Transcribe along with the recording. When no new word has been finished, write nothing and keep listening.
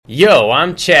Yo,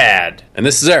 I'm Chad. And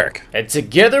this is Eric. And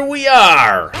together we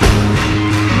are...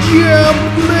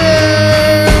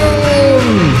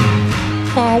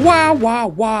 Wah, wah,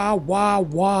 wah, wah,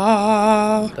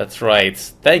 wah. That's right.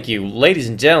 Thank you, ladies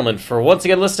and gentlemen, for once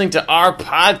again listening to our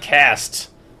podcast.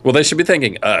 Well, they should be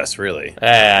thanking us, really.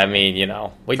 I mean, you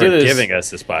know, we for do this... giving us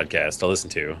this podcast to listen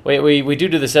to. We do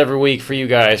this every week for you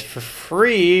guys for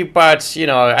free, but, you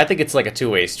know, I think it's like a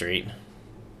two-way street.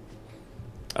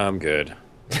 I'm good.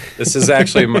 This is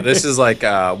actually,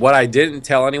 what I didn't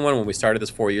tell anyone when we started this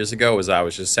 4 years ago was I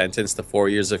was just sentenced to 4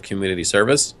 years of community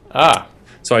service.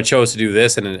 So I chose to do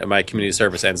this, and my community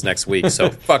service ends next week. So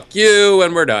fuck you,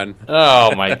 and we're done.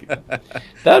 Oh, my...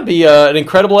 That'd be an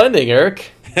incredible ending,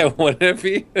 Eric. Wouldn't it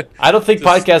be? I don't think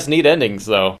podcasts need endings,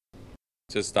 though.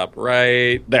 Just stop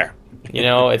right there. You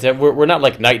know, we're not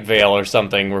like Night Vale or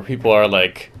something where people are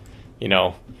like, you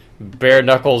know, bare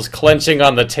knuckles clenching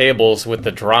on the tables with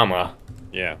the drama.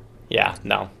 Yeah. Yeah,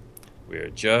 no. We're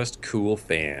just cool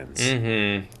fans.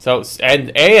 Mm-hmm. So,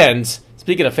 and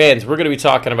speaking of fans, we're going to be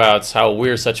talking about how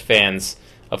we're such fans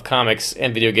of comics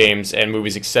and video games and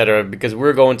movies, etc., because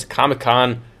we're going to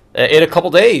Comic-Con in a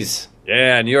couple days.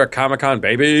 Yeah, New York Comic-Con,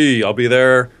 baby. I'll be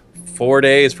there 4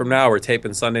 days from now. We're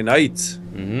taping Sunday night.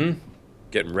 Mm-hmm.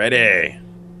 Getting ready.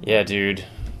 Yeah, dude.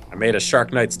 I made a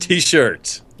Shark Nights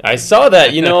t-shirt. I saw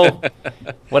that, you know,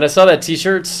 when I saw that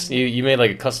t-shirt, you made like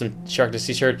a custom Shark Nights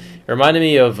t-shirt. It reminded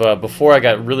me of before I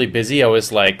got really busy, I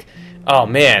was like, oh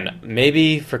man,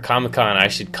 maybe for Comic-Con I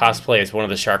should cosplay as one of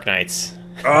the Shark Knights.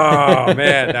 Oh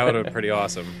man, that would have been pretty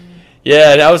awesome.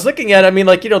 Yeah, and I was looking at it, I mean,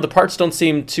 like, you know, the parts don't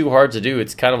seem too hard to do.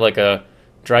 It's kind of like a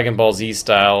Dragon Ball Z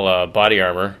style body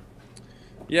armor.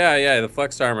 Yeah, the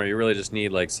flexed armor, you really just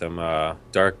need like some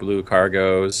dark blue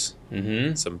cargos,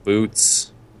 some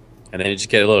boots, and then you just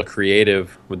get a little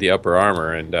creative with the upper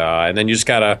armor, and then you just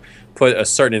gotta put a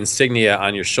certain insignia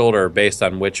on your shoulder based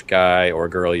on which guy or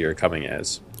girl you're coming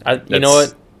as. You know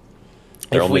what?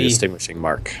 Their only distinguishing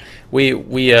mark. We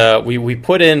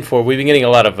put in for, we've been getting a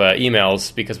lot of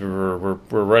emails because we're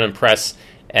running press,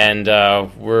 and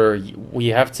we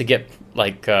have to get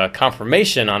like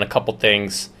confirmation on a couple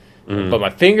things, but my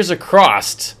fingers are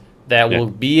crossed that we'll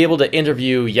be able to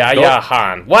interview Yaya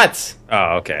Han. What?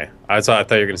 Oh, okay. I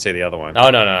thought you were going to say the other one.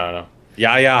 Oh, no.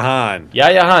 Yaya Han.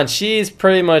 Yaya Han. She's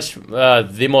pretty much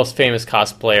the most famous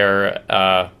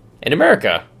cosplayer in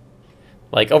America.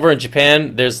 Like, over in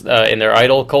Japan, there's in their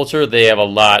idol culture, they have a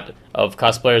lot of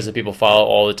cosplayers that people follow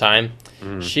all the time.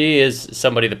 She is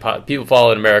somebody that people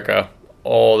follow in America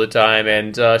all the time,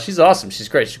 and she's awesome. She's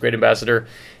great. She's a great ambassador.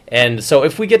 And so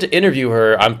if we get to interview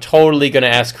her, I'm totally going to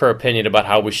ask her opinion about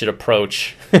how we should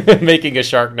approach making a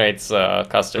Shark Nights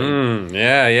costume.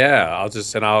 Yeah.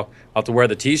 I'll have to wear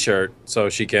the t-shirt so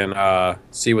she can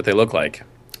see what they look like.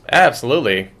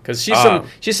 Absolutely. Because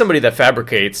she's somebody that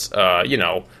fabricates,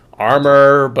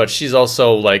 armor, but she's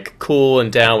also like cool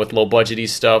and down with low budgety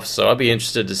stuff. So I'd be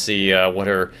interested to see what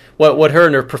her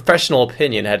and her professional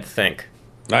opinion had to think.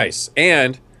 Nice.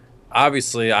 And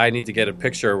obviously, I need to get a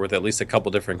picture with at least a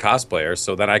couple different cosplayers,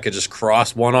 so then I could just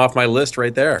cross one off my list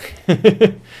right there.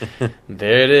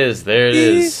 There it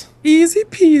is. Easy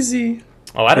peasy.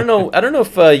 Oh, I don't know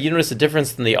if you noticed a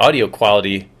difference in the audio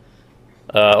quality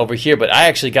over here, but I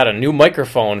actually got a new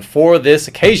microphone for this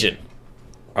occasion.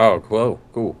 Oh,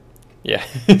 cool. Yeah.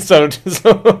 so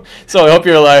I hope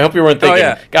you weren't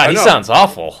thinking, God, he sounds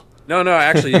awful. No,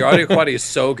 actually, your audio quality is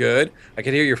so good. I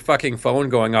could hear your fucking phone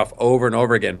going off over and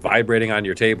over again, vibrating on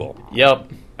your table.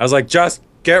 Yep. I was like, just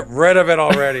get rid of it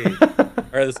already.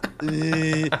 Or this,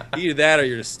 either that or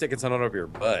you're just sticking something up your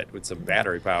butt with some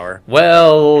battery power.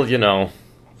 Well, you know.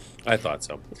 I thought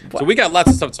so. What? So we got lots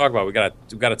of stuff to talk about. We got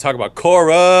to talk about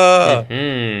Korra.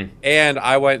 And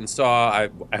I went and saw.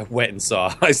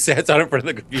 I sat down in front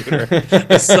of the computer.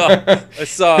 I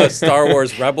saw Star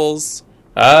Wars Rebels.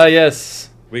 Yes.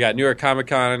 We got New York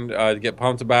Comic-Con to get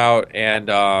pumped about, and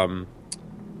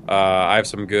I have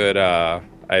some good. I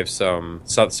have some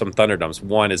Thunderdumps.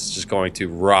 One is just going to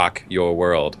rock your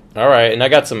world. All right, and I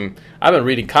got some. I've been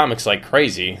reading comics like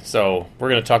crazy, so we're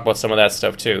going to talk about some of that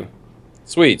stuff too.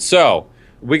 Sweet. So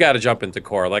we got to jump into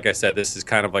Korra. Like I said, this is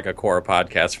kind of like a Korra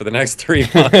podcast for the next 3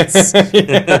 months.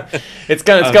 It's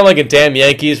kind of like in Damn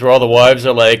Yankees, where all the wives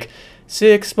are like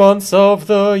 6 months of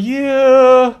the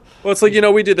year. Well, it's like,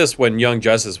 we did this when Young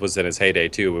Justice was in his heyday,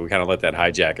 too. We kind of let that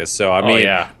hijack us. So, I mean,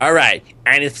 all right,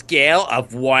 on a scale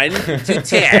of 1 to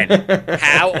 10,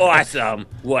 how awesome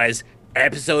was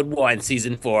Episode 1,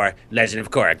 Season 4, Legend of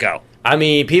Korra? Go. I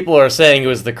mean, people are saying it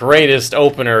was the greatest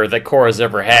opener that Korra's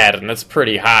ever had, and that's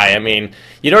pretty high. I mean,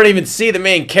 you don't even see the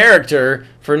main character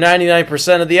for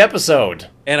 99% of the episode.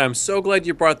 And I'm so glad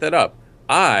you brought that up.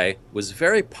 I was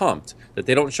very pumped that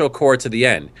they don't show Korra to the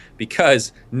end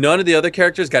because none of the other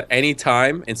characters got any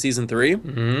time in season 3.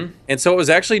 Mm-hmm. And so it was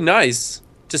actually nice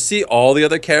to see all the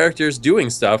other characters doing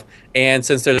stuff. And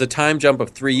since there's a time jump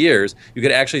of 3 years, you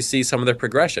could actually see some of their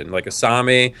progression. Like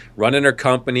Asami running her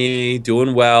company,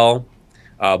 doing well.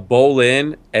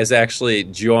 Bolin has actually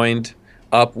joined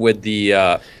up with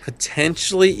the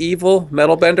potentially evil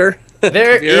Metalbender.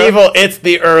 They're evil. It's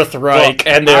the Earthreich,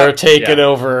 and they're taking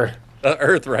over.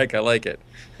 Earthreich, I like it.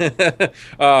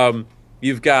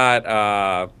 You've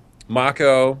got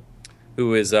Mako,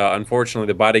 who is unfortunately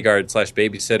the bodyguard /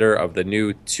 babysitter of the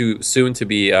new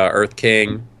soon-to-be Earth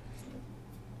King.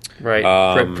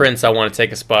 Right. Prince, I want to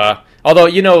take a spa. Although,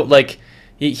 like,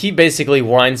 he basically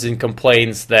whines and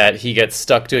complains that he gets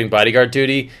stuck doing bodyguard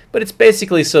duty, but it's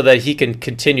basically so that he can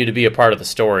continue to be a part of the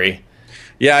story.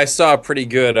 Yeah, I saw a pretty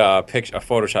good a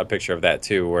Photoshop picture of that,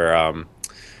 too, where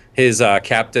his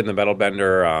captain, the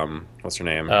Metalbender, what's her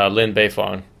name? Lin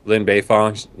Beifong. Lin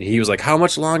Beifong. He was like, how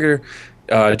much longer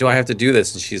do I have to do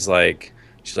this? And she's like,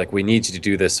 we need you to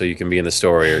do this so you can be in the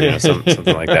story, or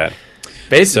something like that.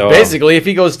 Basically, if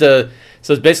he goes to...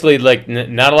 So it's basically like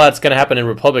not a lot's going to happen in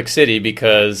Republic City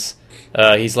because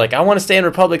he's like, I want to stay in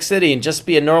Republic City and just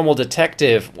be a normal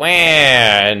detective. Wah!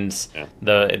 And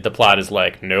the plot is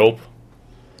like, nope.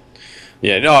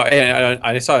 Yeah, no, and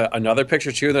I saw another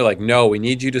picture too. They're like, no, we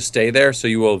need you to stay there so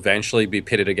you will eventually be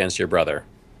pitted against your brother.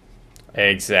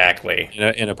 Exactly.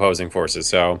 In opposing forces.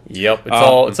 So yep,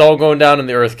 it's all going down in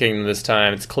the Earth Kingdom this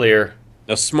time. It's clear.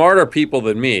 Now, smarter people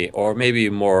than me, or maybe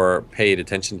more paid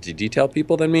attention to detail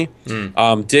people than me,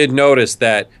 did notice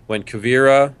that when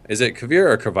Kuvira, is it Kuvira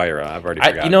or Kuvira? I've already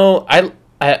forgotten.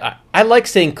 I like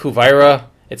saying Kuvira.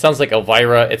 It sounds like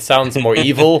Elvira. It sounds more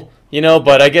evil,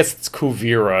 but I guess it's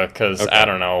Kuvira because I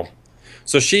don't know.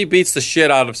 So she beats the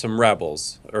shit out of some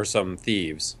rebels or some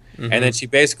thieves. Mm-hmm. And then she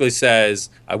basically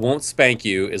says, I won't spank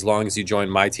you as long as you join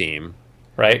my team.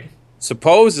 Right.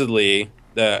 Supposedly...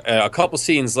 a couple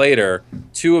scenes later,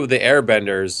 2 of the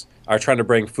airbenders are trying to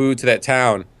bring food to that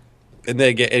town, and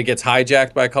it gets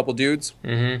hijacked by a couple dudes.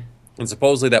 Mm-hmm. And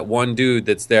supposedly that one dude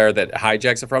that's there that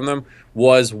hijacks it from them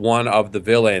was one of the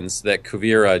villains that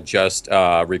Kuvira just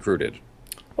recruited.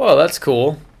 Well, that's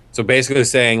cool. So basically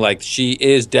saying, like, she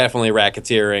is definitely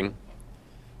racketeering.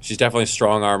 She's definitely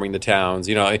strong-arming the towns.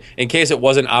 In case it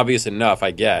wasn't obvious enough,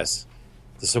 I guess.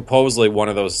 Supposedly one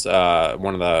of those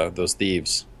those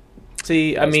thieves.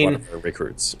 See, I mean,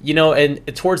 recruits.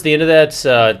 And towards the end of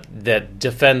that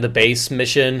defend the base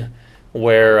mission,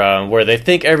 where they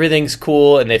think everything's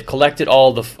cool and they've collected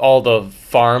all the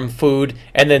farm food,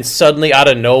 and then suddenly out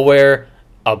of nowhere,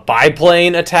 a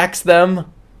biplane attacks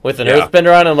them with an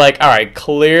earthbender on. And like, all right,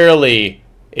 clearly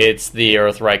it's the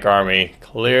Earthreich army.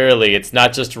 Clearly, it's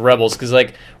not just rebels because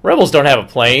like rebels don't have a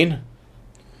plane.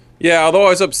 Yeah, although I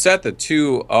was upset that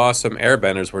 2 awesome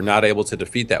airbenders were not able to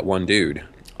defeat that one dude.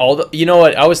 You know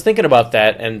what? I was thinking about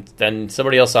that, and then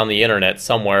somebody else on the internet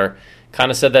somewhere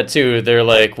kind of said that too. They're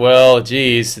like, well,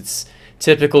 geez, it's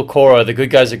typical Korra. The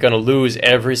good guys are going to lose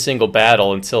every single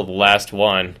battle until the last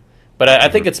one. But I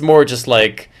think it's more just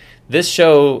like this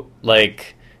show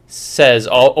like says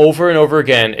all over and over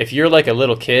again, if you're like a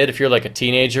little kid, if you're like a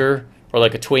teenager or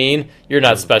like a tween, you're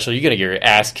not special. You're going to get your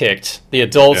ass kicked. The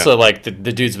adults are like the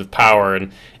dudes with power.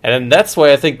 And that's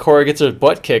why I think Korra gets her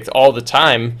butt kicked all the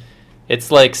time. It's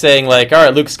like saying, like, all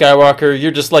right, Luke Skywalker,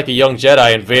 you're just like a young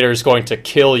Jedi, and Vader's going to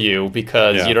kill you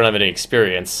because you don't have any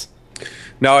experience.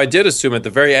 Now, I did assume at the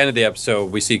very end of the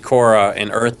episode, we see Korra in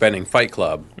Earthbending Fight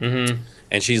Club. Mm-hmm.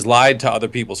 And she's lied to other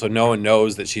people, so no one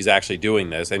knows that she's actually doing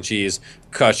this. And she's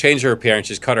changed her appearance.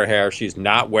 She's cut her hair. She's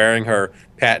not wearing her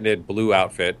patented blue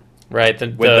outfit. Right.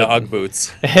 With the Ugg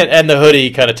boots. And the hoodie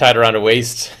kind of tied around her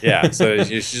waist. Yeah, so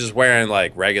she's just wearing,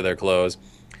 like, regular clothes.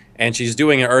 And she's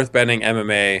doing an Earthbending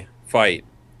MMA fight,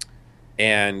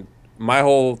 and my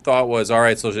whole thought was, all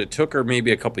right, so it took her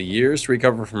maybe a couple of years to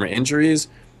recover from her injuries,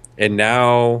 and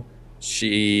now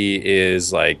she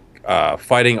is like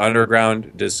fighting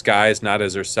underground disguised not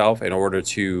as herself in order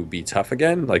to be tough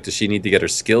again. Like, does she need to get her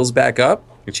skills back up,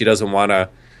 and she doesn't want to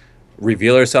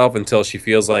reveal herself until she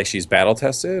feels like she's battle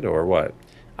tested, or what?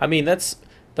 I mean, that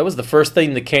was the first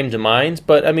thing that came to mind,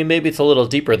 but I mean, maybe it's a little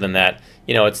deeper than that.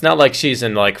 It's not like she's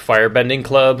in like firebending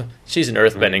club. She's an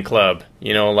earthbending club.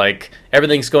 Like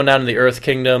everything's going down in the Earth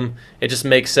Kingdom. It just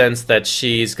makes sense that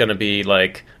she's going to be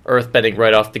like earthbending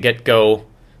right off the get-go.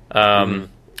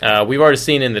 We've already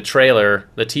seen in the trailer,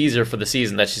 the teaser for the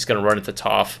season, that she's going to run into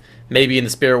Toph. Maybe in the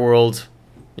spirit world,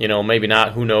 maybe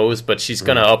not, who knows, but she's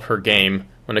going to up her game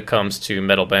when it comes to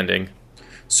metal bending.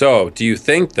 So, do you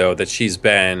think, though, that she's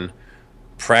been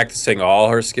practicing all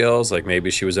her skills. Like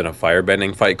maybe she was in a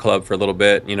firebending fight club for a little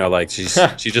bit. You know, like she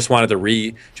just wanted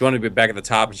she wanted to be back at the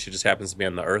top, and she just happens to be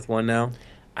on the Earth one now.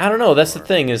 I don't know. That's the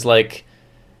thing is like,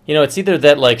 it's either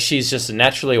that like she's just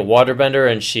naturally a waterbender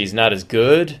and she's not as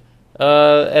good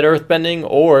at earthbending,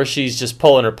 or she's just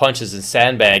pulling her punches and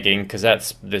sandbagging because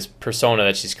that's this persona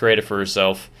that she's created for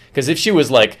herself. Because if she was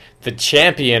like the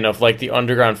champion of like the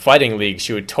underground fighting league,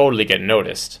 she would totally get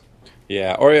noticed.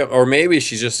 Yeah, or maybe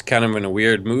she's just kind of in a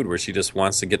weird mood where she just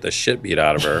wants to get the shit beat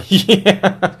out of her.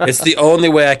 Yeah. It's the only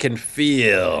way I can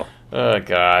feel. Oh,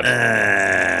 God.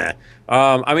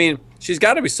 I mean, she's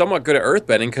got to be somewhat good at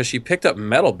earthbending because she picked up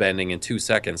metal bending in 2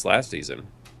 seconds last season.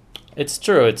 It's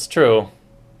true.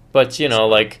 But,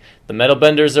 like, the metal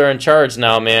benders are in charge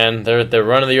now, man. They're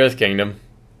running the Earth Kingdom.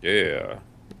 Yeah.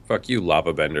 Fuck you,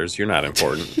 lava benders. You're not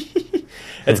important.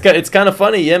 It's kind of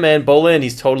funny, yeah, man. Bolin,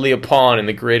 he's totally a pawn in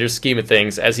the greater scheme of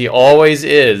things, as he always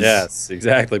is. Yes,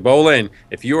 exactly. Bolin,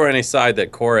 if you are on a side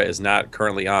that Korra is not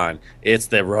currently on, it's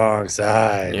the wrong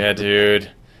side. Yeah,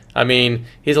 dude. I mean,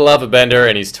 he's a lava bender,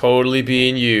 and he's totally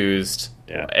being used.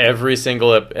 Yeah. Every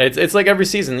single it's like every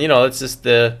season, it's just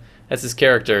that's his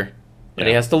character, and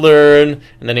he has to learn,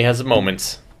 and then he has a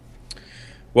moment.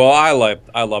 Well,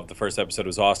 I loved the first episode. It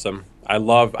was awesome. I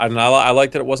liked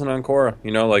that it wasn't on Korra.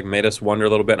 Like made us wonder a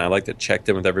little bit, and I liked it checked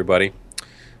in with everybody.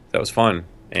 That was fun.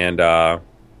 And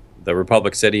the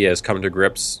Republic City has come to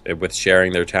grips with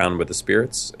sharing their town with the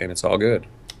spirits, and it's all good.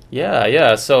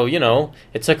 Yeah. So,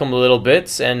 it took them a little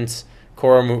bit, and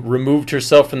Korra removed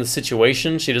herself from the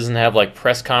situation. She doesn't have, like,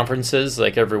 press conferences,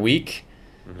 like, every week.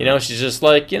 Mm-hmm. She's just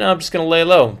like, I'm just going to lay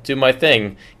low, do my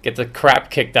thing, get the crap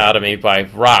kicked out of me by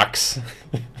rocks.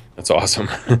 That's awesome.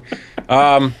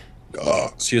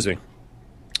 Excuse me.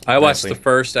 I watched the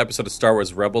first episode of Star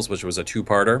Wars Rebels, which was a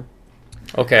 2-parter.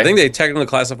 Okay. I think they technically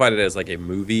classified it as, like, a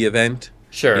movie event.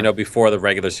 Sure. Before the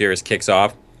regular series kicks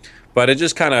off. But it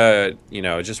just kind of,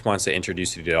 it just wants to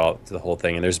introduce you to the whole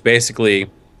thing. And there's basically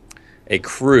a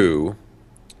crew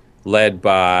led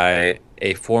by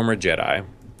a former Jedi.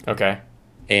 Okay.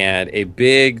 And a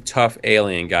big, tough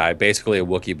alien guy, basically a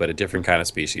Wookiee, but a different kind of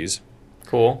species.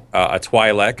 Cool. A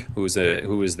Twi'lek, who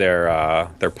is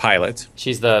their pilot.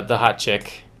 She's the hot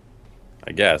chick.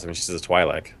 I guess. I mean, she's a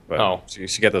Twi'lek. But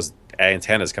she got those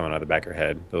antennas coming out of the back of her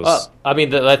head. Those. I mean,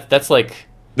 that's like...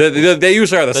 They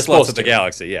usually are the sluts of the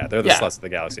galaxy. Yeah, they're the sluts of the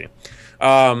galaxy.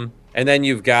 And then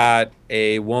you've got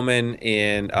a woman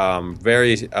in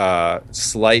very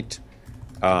slight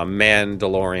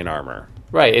Mandalorian armor.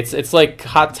 Right. It's like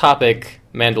Hot Topic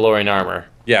Mandalorian armor.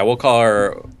 Yeah, we'll call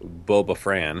her Boba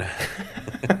Fran.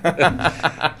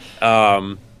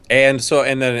 And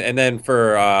then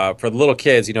for the little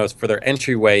kids, for their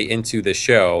entryway into the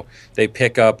show, they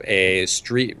pick up a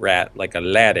street rat like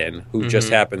Aladdin, who just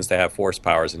happens to have force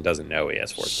powers and doesn't know he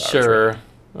has force powers. Sure, right?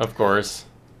 Of course.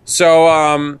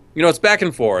 So it's back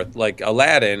and forth. Like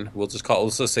Aladdin, let's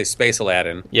just say Space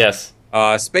Aladdin. Yes.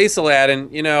 Space Aladdin,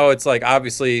 it's like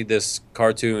obviously this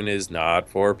cartoon is not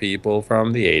for people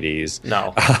from the 80s.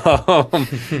 No.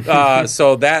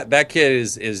 So that kid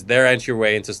is their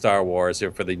entryway into Star Wars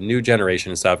for the new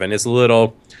generation and stuff, and it's a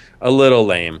little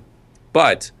lame.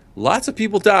 But lots of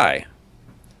people die.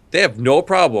 They have no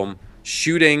problem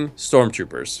shooting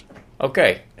stormtroopers.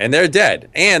 Okay. And they're dead.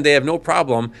 And they have no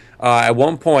problem. At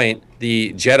one point,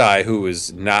 the Jedi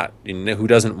who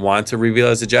doesn't want to reveal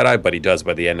as a Jedi, but he does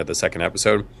by the end of the second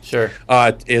episode. Sure.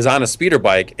 Is on a speeder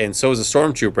bike, and so is a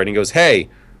stormtrooper, and he goes, "Hey,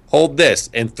 hold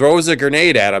this," and throws a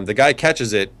grenade at him. The guy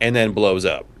catches it and then blows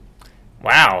up.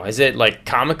 Wow. Is it like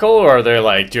comical, or are they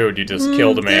like, dude, you just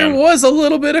killed a man? There was a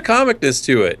little bit of comicness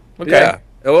to it. Okay. Yeah.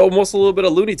 Almost a little bit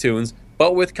of Looney Tunes,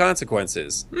 but with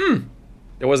consequences.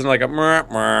 It wasn't like a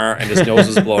and his nose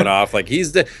was blown off. Like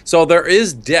so there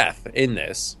is death in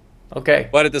this. Okay.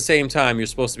 But at the same time, you're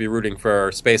supposed to be rooting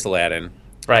for Space Aladdin.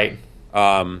 Right.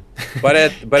 But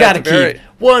gotta keep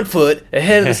 1 foot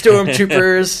ahead of the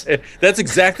stormtroopers. That's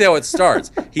exactly how it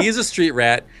starts. He's a street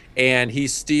rat, and he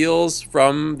steals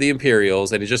from the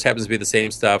Imperials, and it just happens to be the same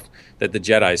stuff that the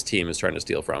Jedi's team is trying to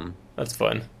steal from. That's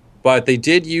fun. But they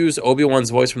did use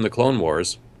Obi-Wan's voice from the Clone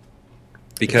Wars.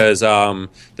 Because the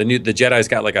Jedi's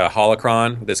got like a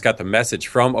holocron that's got the message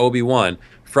from Obi-Wan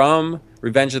from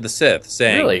Revenge of the Sith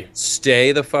saying, really?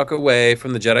 Stay the fuck away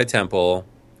from the Jedi Temple.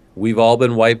 We've all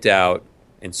been wiped out,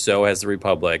 and so has the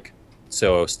Republic.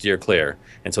 So steer clear.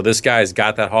 And so this guy's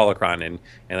got that holocron,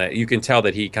 and you can tell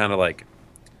that he kind of like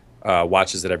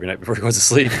watches it every night before he goes to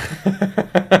sleep.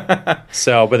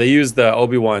 But they used the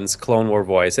Obi-Wan's Clone War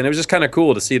voice, and it was just kind of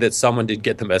cool to see that someone did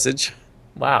get the message.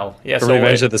 Wow. Yeah. for So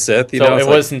Revenge of the Sith. so it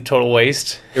wasn't total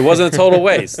waste. It wasn't a total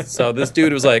waste. So this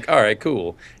dude was like, all right,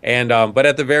 cool. And but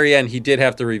at the very end, he did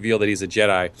have to reveal that he's a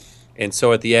Jedi. And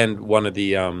so at the end, one of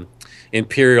the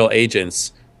Imperial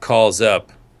agents calls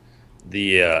up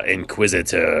the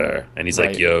Inquisitor, and he's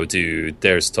like, "Yo, dude,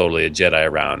 there's totally a Jedi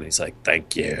around." And he's like,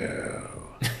 "Thank you."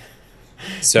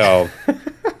 So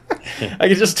I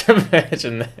can just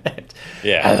imagine that.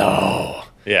 yeah, Hello.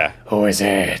 yeah, Who is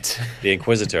it? the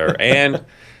Inquisitor. And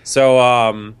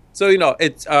so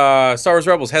it's Star Wars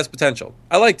Rebels has potential.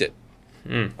 I liked it.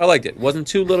 I liked it. Wasn't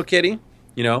too little kitty,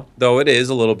 though it is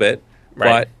a little bit,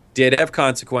 Right. but did have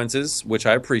consequences, which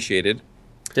I appreciated.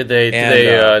 Did they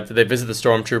visit the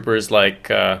stormtroopers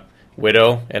like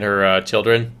Widow and her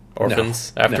children,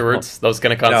 orphans, afterwards? Those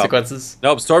kind of consequences?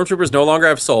 Nope, stormtroopers no longer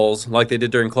have souls like they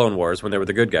did during Clone Wars when they were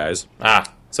the good guys.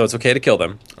 So it's okay to kill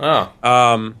them.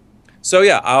 Oh. So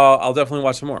yeah, I'll definitely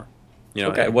watch some more.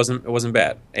 Okay. It wasn't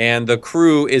bad, and the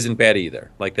crew isn't bad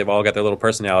either. Like they've all got their little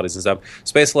personalities and stuff.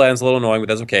 Space Land's a little annoying, but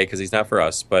that's okay because he's not for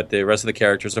us. But the rest of the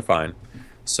characters are fine.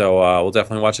 So we'll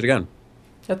definitely watch it again.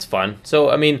 That's fun. So,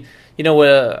 I mean,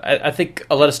 I think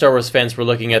a lot of Star Wars fans were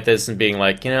looking at this and being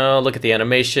like, look at the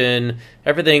animation.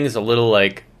 Everything's a little,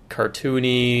 like,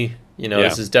 cartoony.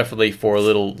 This is definitely for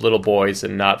little boys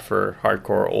and not for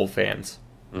hardcore old fans.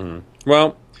 Mm-hmm.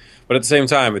 Well, but at the same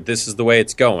time, this is the way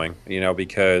it's going,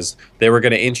 because they were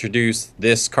going to introduce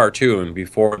this cartoon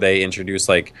before they introduce,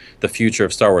 like, the future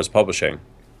of Star Wars publishing.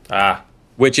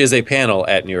 Which is a panel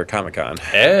at New York Comic Con.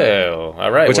 Oh,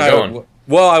 all right. Which we're going.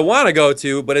 I want to go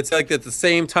to, but it's like at the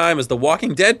same time as the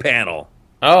Walking Dead panel.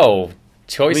 Oh,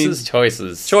 choices.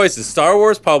 Choices. Star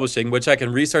Wars Publishing, which I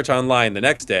can research online the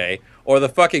next day, or the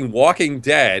fucking Walking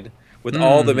Dead with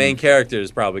all the main characters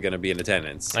probably going to be in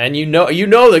attendance. And you know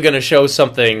they're going to show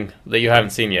something that you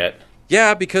haven't seen yet.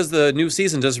 Yeah, because the new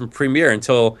season doesn't premiere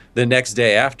until the next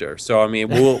day after. So I mean,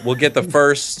 we'll get the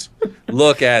first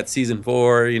look at season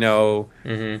 4.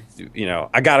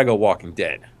 I gotta go Walking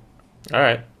Dead. All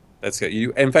right, that's good.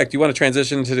 In fact, you want to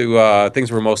transition to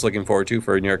things we're most looking forward to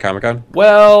for New York Comic Con?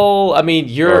 Well, I mean,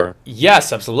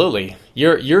 yes, absolutely.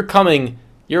 You're coming.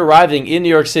 You're arriving in New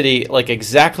York City like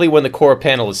exactly when the Korra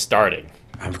panel is starting.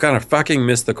 I'm gonna fucking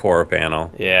miss the Korra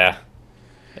panel. Yeah.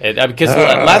 Because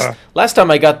last time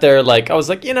I got there, I was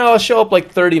like, I'll show up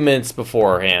like 30 minutes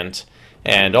beforehand.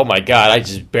 And oh my God, I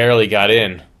just barely got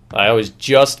in. I was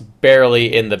just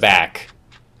barely in the back.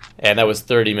 And that was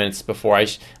 30 minutes before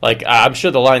I'm sure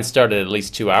the line started at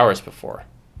least 2 hours before.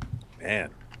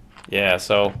 Man. Yeah,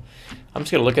 so I'm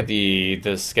just going to look at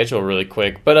the schedule really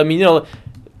quick. But I mean,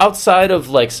 outside of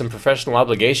some professional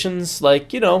obligations,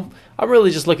 I'm really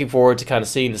just looking forward to kind of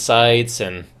seeing the sights.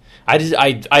 And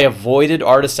I avoided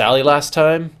Artist Alley last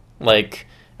time.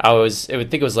 I would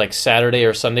think it was Saturday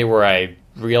or Sunday where I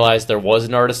realized there was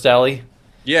an Artist Alley.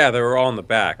 Yeah, they were all in the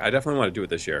back. I definitely want to do it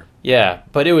this year. Yeah,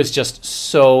 but it was just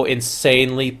so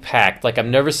insanely packed. I've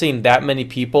never seen that many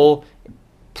people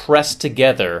pressed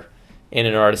together in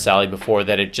an Artist Alley before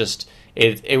that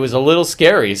it was a little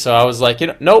scary. So I was like,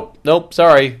 nope,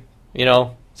 sorry.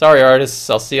 Sorry artists,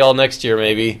 I'll see y'all next year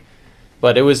maybe.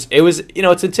 But it was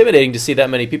it's intimidating to see that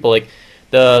many people.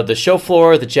 The show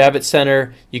floor, the Javits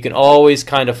Center, you can always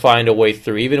kind of find a way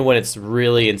through, even when it's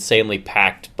really insanely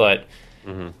packed. But,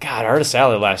 God, Artist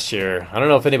Alley last year, I don't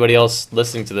know if anybody else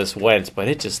listening to this went, but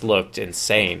it just looked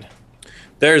insane.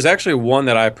 There's actually one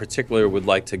that I particularly would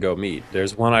like to go meet.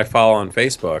 There's one I follow on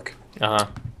Facebook.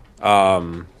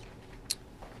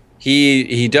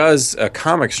 He does a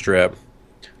comic strip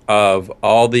of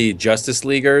all the Justice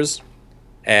Leaguers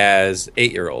as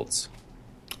 8-year-olds.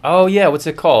 Oh, yeah, what's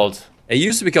it called? It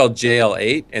used to be called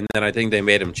JL8, and then I think they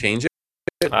made him change it.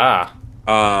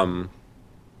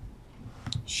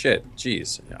 Shit,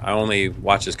 jeez. I only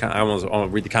watch his I almost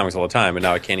read the comics all the time, and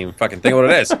now I can't even fucking think of what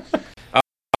it is.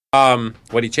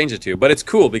 What he changed it to. But it's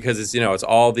cool because it's, it's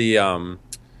all the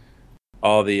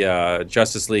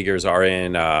Justice Leaguers are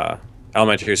in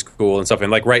elementary school and stuff.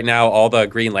 And right now, all the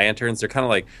Green Lanterns, they're kind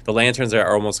of the lanterns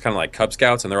are almost kind of like Cub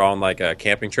Scouts, and they're all on a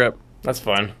camping trip. That's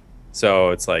fun. So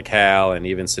it's Hal and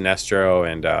even Sinestro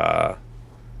and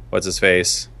what's his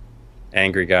face?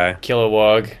 Angry guy.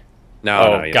 Kilowog.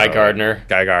 No, Guy Gardner.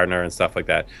 Guy Gardner and stuff like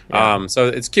that. Yeah. So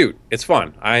it's cute. It's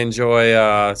fun. I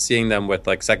enjoy seeing them with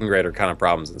second grader kind of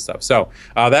problems and stuff. So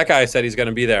that guy said he's going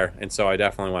to be there, and so I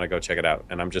definitely want to go check it out.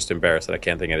 And I'm just embarrassed that I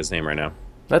can't think of his name right now.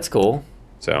 That's cool.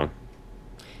 So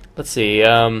let's see.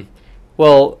 There's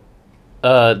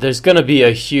going to be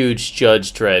a huge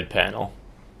Judge Dredd panel.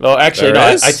 Well, actually,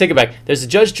 no, I take it back. There's a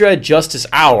Judge Dredd Justice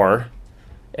Hour,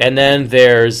 and then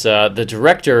there's the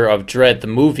director of Dredd the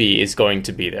movie is going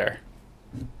to be there.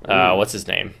 What's his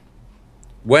name?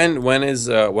 When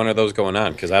are those going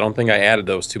on? Because I don't think I added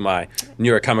those to my New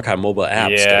York Comic Con mobile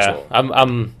app schedule.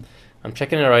 I'm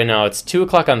checking it right now. It's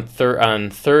 2:00 on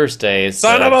Thursdays.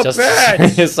 Son of a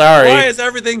bitch! Sorry. Why is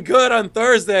everything good on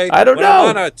Thursday? I don't know.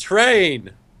 I'm on a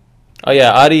train. Oh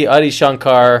yeah, Adi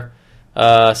Shankar,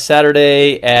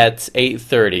 Saturday at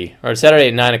 8:30 or Saturday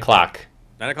at 9:00.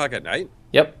 9:00 at night?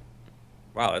 Yep.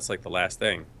 Wow, that's like the last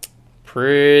thing.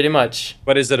 Pretty much.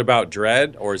 But is it about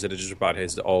Dredd, or is it just about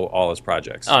all his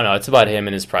projects? Oh no, it's about him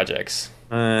and his projects.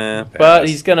 But But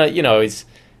he's gonna, he's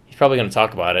probably gonna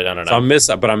talk about it. I don't know. So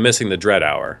I'm missing the Dredd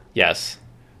hour. Yes.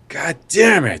 God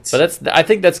damn it! But I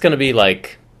think that's gonna be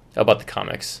like about the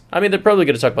comics. I mean, they're probably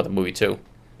gonna talk about the movie too.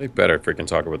 They better freaking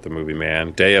talk about the movie,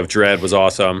 man. Day of Dread was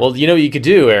awesome. Well, you know what you could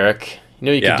do, Eric? You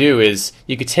know what you could do is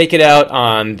you could take it out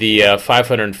on the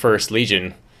 501st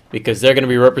Legion, because they're going to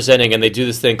be representing, and they do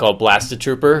this thing called Blasted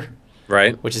Trooper.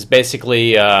 Right. Which is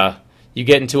basically you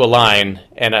get into a line,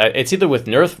 and it's either with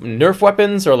Nerf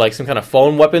weapons or like some kind of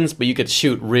foam weapons, but you could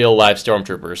shoot real live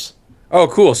stormtroopers. Oh,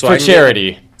 cool. So for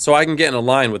charity. So I can get in a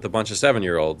line with a bunch of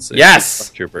 7-year-olds.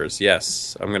 Yes! Troopers.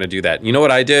 Yes, I'm going to do that. You know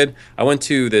what I did? I went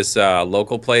to this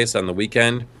local place on the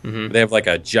weekend. Mm-hmm. They have like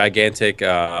a gigantic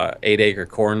 8-acre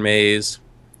corn maze,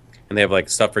 and they have like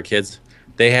stuff for kids.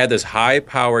 They had this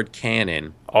high-powered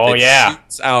cannon that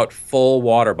shoots out full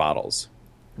water bottles.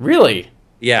 Really?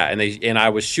 Yeah, and I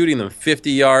was shooting them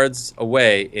 50 yards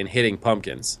away and hitting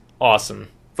pumpkins. Awesome.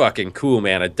 Fucking cool,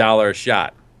 man. $1 a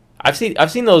shot. I've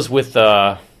seen those with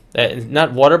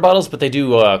not water bottles, but they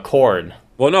do corn.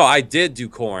 Well, no, I did do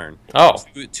corn. Oh.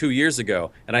 2 years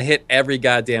ago, and I hit every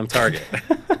goddamn target.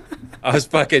 I was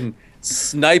fucking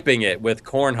sniping it with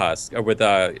corn husks, or with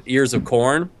ears of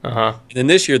corn. Uh-huh. And then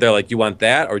this year, they're like, you want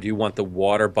that, or do you want the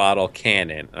water bottle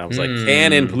cannon? And I was like,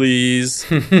 cannon, please.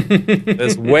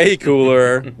 That's way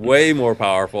cooler, way more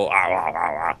powerful.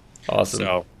 Awesome.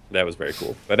 So that was very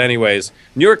cool. But anyways,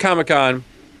 New York Comic Con,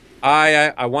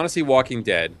 I want to see Walking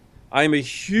Dead. I'm a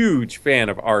huge fan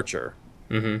of Archer.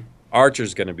 Mm-hmm.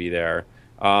 Archer's going to be there.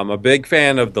 A big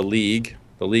fan of The League.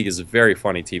 The League is a very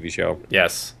funny TV show.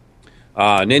 Yes.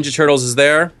 Ninja Turtles is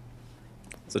there,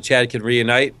 so Chad can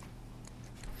reunite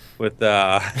with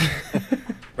Rob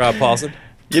Paulson.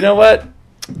 You know what?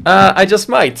 I just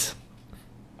might.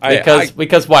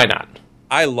 Because why not?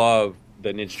 I love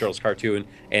the Ninja Turtles cartoon,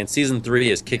 and season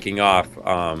 3 is kicking off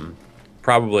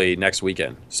probably next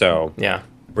weekend. So yeah,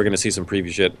 we're gonna see some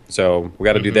preview shit. So we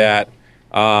got to do that.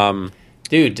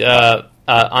 Dude,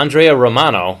 Andrea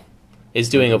Romano is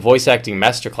doing a voice acting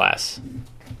masterclass.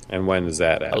 And when is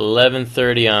that at?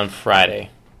 11:30 on Friday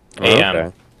a.m.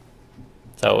 Okay.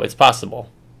 So it's possible.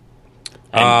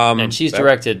 And she's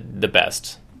directed the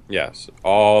best. Yes,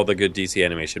 all the good DC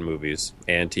animation movies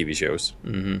and TV shows.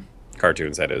 Mm-hmm.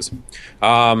 Cartoons, that is.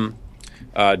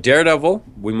 Daredevil,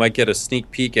 we might get a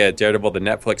sneak peek at Daredevil, the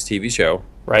Netflix TV show.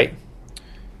 Right.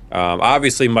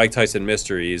 Obviously, Mike Tyson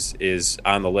Mysteries is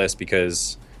on the list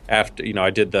because after I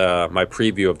did my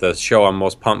preview of the show I'm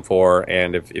most pumped for,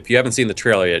 and if you haven't seen the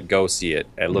trailer yet, go see it.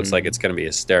 It looks like it's going to be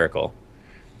hysterical.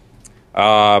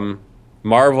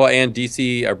 Marvel and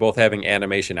DC are both having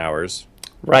animation hours.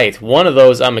 Right. One of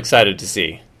those I'm excited to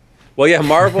see. Well, yeah,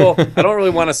 Marvel, I don't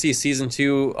really want to see Season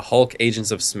 2 Hulk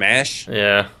Agents of Smash.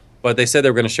 Yeah. But they said they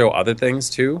were going to show other things,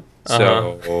 too.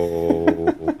 So,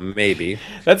 maybe.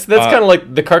 That's kind of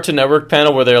like the Cartoon Network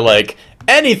panel where they're like,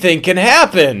 anything can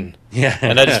happen. Yeah.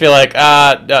 And I just feel like,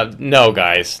 no,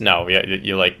 guys. No.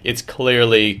 You're like, it's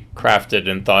clearly crafted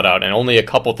and thought out, and only a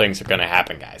couple things are going to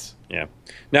happen, guys. Yeah.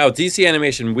 Now, DC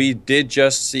Animation, we did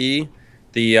just see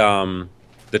the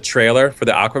trailer for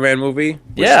the Aquaman movie,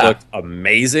 which looked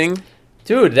amazing.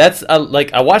 Dude, that's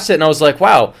like, I watched it and I was like,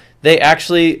 wow, they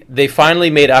finally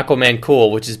made Aquaman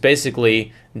cool, which is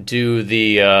basically do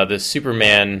the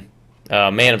Superman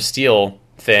Man of Steel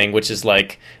thing, which is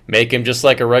like make him just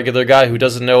like a regular guy who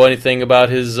doesn't know anything about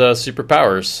his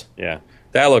superpowers. Yeah,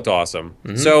 that looked awesome.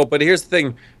 Mm-hmm. So, but here's the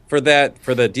thing, for the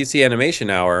DC Animation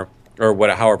Hour, or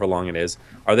however long it is,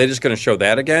 are they just going to show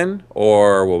that again,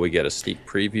 or will we get a sneak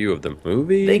preview of the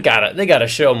movie? They gotta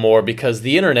show more, because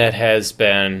the internet has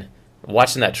been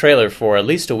watching that trailer for at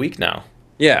least a week now.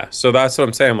 Yeah, so that's what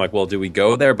I'm saying. I'm like, well, do we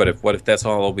go there? But what if that's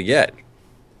all we get?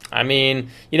 I mean,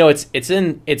 it's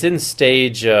in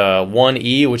stage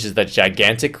 1E, which is the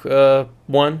gigantic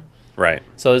one. Right.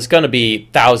 So there's going to be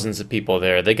thousands of people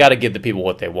there. They got to give the people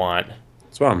what they want.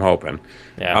 That's what I'm hoping.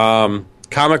 Yeah.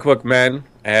 Comic Book Men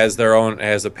has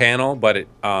a panel, but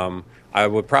I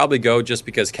would probably go just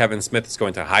because Kevin Smith is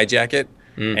going to hijack it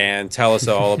and tell us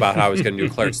all about how he's going to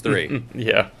do Clerks 3.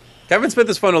 Yeah. Kevin Smith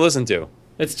is fun to listen to.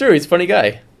 It's true. He's a funny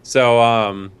guy.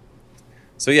 So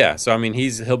So I mean,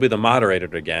 he'll be the moderator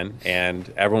again,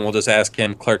 and everyone will just ask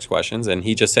him Clerks questions. And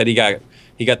he just said he got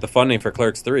the funding for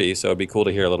Clerks 3, so it'd be cool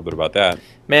to hear a little bit about that.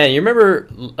 Man, you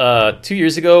remember 2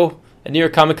 years ago at New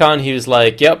York Comic Con, he was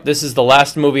like, "Yep, this is the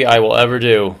last movie I will ever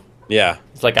do." Yeah,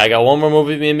 it's like, I got one more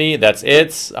movie in me. That's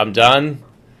it. I'm done.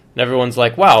 And everyone's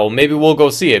like, "Wow, maybe we'll go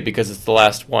see it because it's the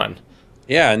last one."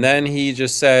 Yeah, and then he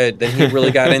just said, then he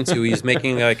really got into, he's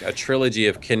making like a trilogy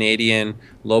of Canadian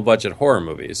low-budget horror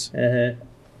movies.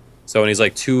 So, and he's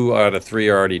like 2 out of 3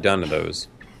 are already done of those.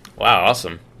 Wow,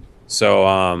 awesome. So,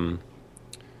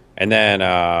 and then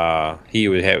he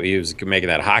was making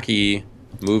that hockey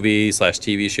movie /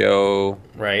 TV show.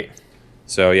 Right.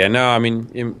 So, yeah, no, I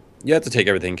mean, you have to take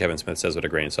everything Kevin Smith says with a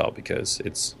grain of salt because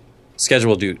it's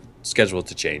scheduled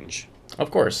to change.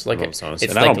 Of course. Like it's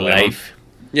and like life.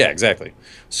 Yeah, exactly.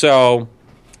 So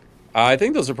I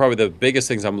think those are probably the biggest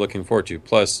things I'm looking forward to,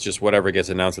 plus just whatever gets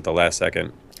announced at the last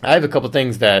second. I have a couple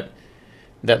things that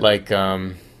like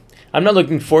I'm not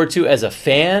looking forward to as a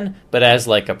fan, but as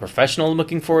like a professional I'm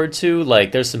looking forward to.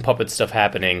 Like there's some puppet stuff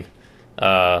happening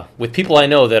with people I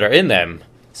know that are in them,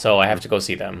 so I have to go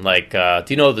see them. Like, do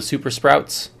you know the Super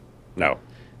Sprouts? No.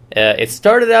 It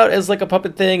started out as like a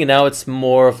puppet thing, and now it's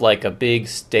more of like a big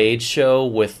stage show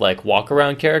with like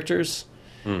walk-around characters.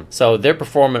 So they're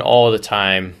performing all the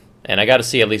time, and I got to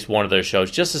see at least one of their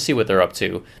shows just to see what they're up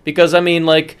to. Because, I mean,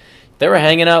 like, they were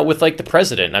hanging out with, like, the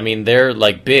president. I mean, they're,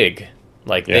 like, big.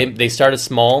 Like, they started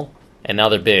small, and now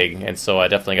they're big, and so I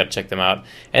definitely got to check them out.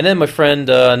 And then my friend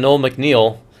Noel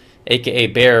McNeil, a.k.a.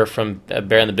 Bear from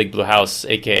Bear in the Big Blue House,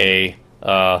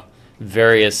 a.k.a.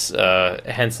 Various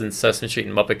Henson, Sesame Street,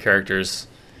 and Muppet characters,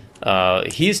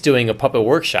 he's doing a puppet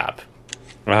workshop.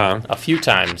 A few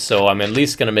times, so I'm at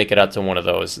least gonna make it out to one of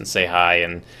those and say hi,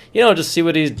 and just see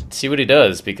what he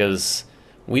does, because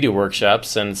we do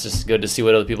workshops and it's just good to see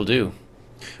what other people do.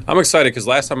 I'm excited because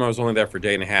last time I was only there for a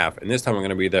day and a half, and this time I'm going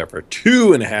to be there for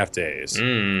 2.5 days.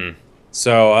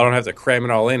 So I don't have to cram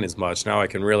it all in as much. Now I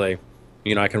can really,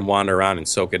 I can wander around and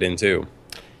soak it in too.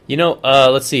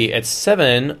 Let's see. At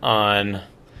 7 on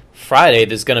Friday,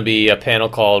 there's going to be a panel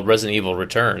called Resident Evil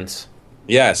Returns.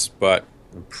 Yes, but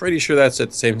I'm pretty sure that's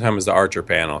at the same time as the Archer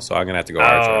panel, so I'm gonna have to go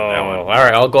Archer on that one. All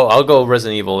right, I'll go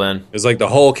Resident Evil then. It's like the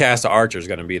whole cast of Archer is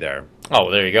gonna be there.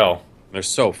 Oh, there you go. They're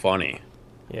so funny.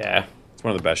 Yeah, it's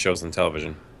one of the best shows on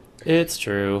television. It's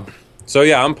true. So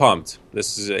yeah, I'm pumped.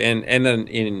 This is and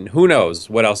then who knows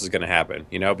what else is gonna happen?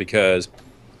 Because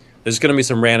there's gonna be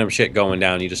some random shit going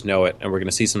down. You just know it, and we're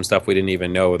gonna see some stuff we didn't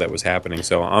even know that was happening.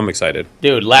 So I'm excited,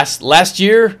 dude. Last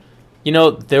year,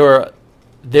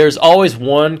 there's always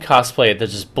one cosplay that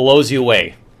just blows you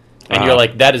away, and you're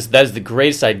like, that is the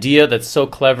greatest idea. That's so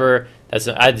clever.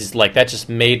 That just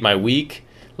made my week.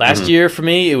 Last year for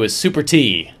me, it was Super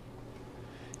T.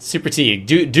 Super T,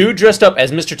 dude dressed up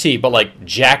as Mr. T, but like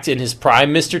jacked in his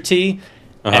prime Mr. T,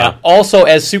 and also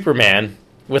as Superman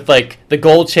with like the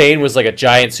gold chain was like a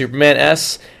giant Superman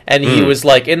S, and he was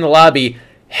like in the lobby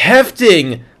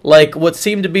hefting like what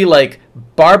seemed to be like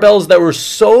barbells that were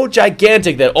so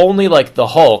gigantic that only like the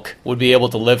Hulk would be able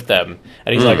to lift them,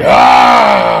 and he's like,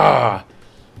 ah!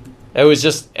 It was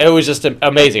just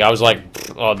amazing. I was like,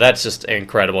 oh, that's just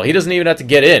incredible. He doesn't even have to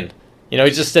get in.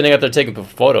 He's just standing out there taking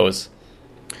photos.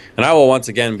 And I will once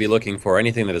again be looking for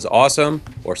anything that is awesome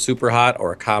or super hot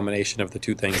or a combination of the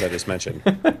two things I just mentioned.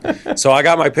 So I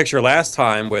got my picture last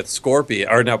time with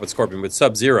with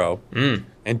Sub-Zero,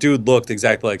 and dude looked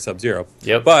exactly like Sub-Zero.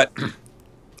 Yep. But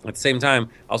at the same time,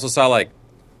 I also saw like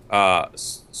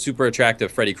super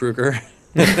attractive Freddy Krueger.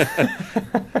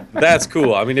 That's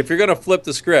cool. I mean, if you're gonna flip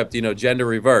the script, gender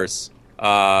reverse,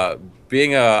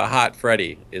 being a hot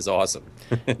Freddy is awesome.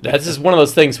 That's just one of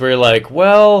those things where you're like,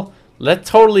 well, that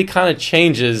totally kind of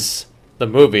changes the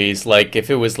movies. Like if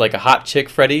it was like a hot chick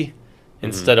Freddy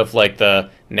instead of like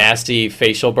the nasty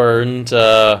facial burned,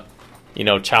 child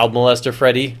molester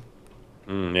Freddy.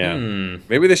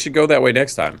 Maybe they should go that way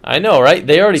next time. I know, right?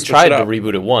 They already tried to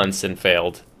reboot it once and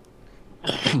failed.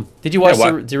 Did you watch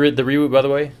the reboot, by the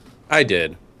way? I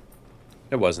did.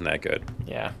 It wasn't that good.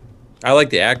 Yeah. I like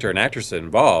the actor and actress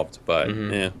involved, but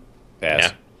pass.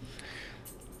 Yeah.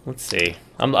 Let's see.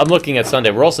 I'm looking at Sunday.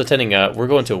 We're also we're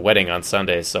going to a wedding on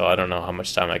Sunday, so I don't know how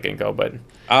much time I can go, but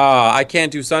I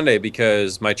can't do Sunday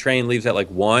because my train leaves at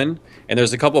like 1, and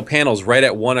there's a couple of panels right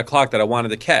at 1 o'clock that I wanted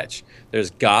to catch.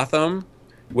 There's Gotham,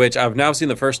 which I've now seen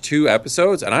the first 2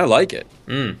 episodes, and I like it.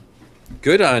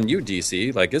 Good on you,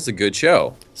 DC. Like, it's a good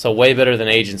show. So way better than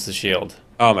Agents of S.H.I.E.L.D.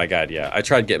 Oh, my God, yeah. I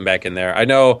tried getting back in there. I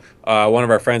know one of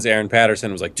our friends, Aaron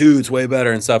Patterson, was like, dude, it's way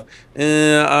better and stuff.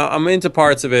 I'm into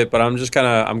parts of it, but I'm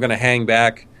going to hang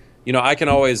back I can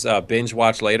always binge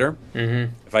watch later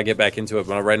if I get back into it.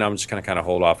 But right now, I'm just going to kind of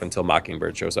hold off until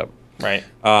Mockingbird shows up. Right.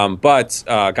 But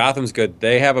Gotham's good.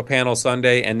 They have a panel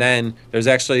Sunday, and then there's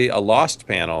actually a Lost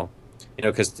panel.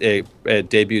 Because it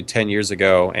debuted 10 years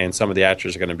ago, and some of the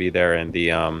actors are going to be there, and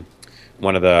the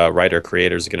one of the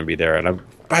writer-creators is going to be there. And I'm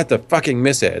about to fucking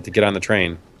miss it to get on the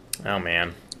train. Oh,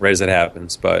 man. Right as it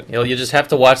happens. But you just have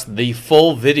to watch the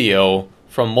full video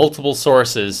from multiple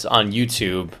sources on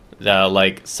YouTube,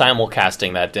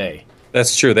 simulcasting that day.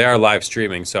 That's true. They are live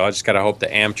streaming, so I just got to hope the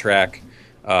Amtrak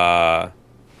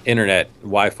internet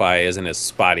Wi-Fi isn't as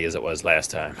spotty as it was last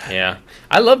time. Yeah.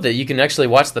 I love that you can actually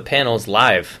watch the panels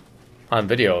live on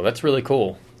video. That's really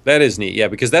cool. That is neat, yeah,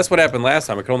 because that's what happened last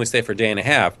time. I could only stay for a day and a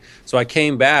half. So I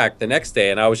came back the next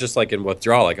day, and I was just in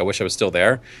withdrawal. I wish I was still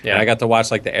there. Yeah. And I got to watch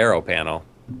the Arrow panel.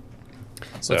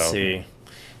 So. Let's see.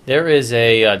 There is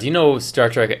a... do you know Star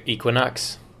Trek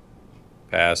Equinox?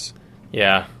 Pass.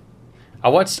 Yeah. I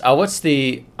watched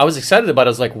the... I was excited about it.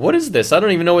 I was like, what is this? I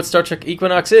don't even know what Star Trek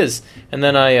Equinox is. And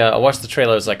then I watched the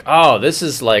trailer. I was like, oh, this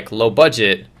is low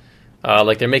budget.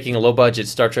 They're making a low-budget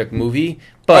Star Trek movie,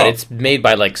 but it's made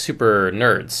by super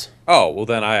nerds. Oh, well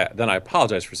then I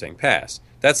apologize for saying pass.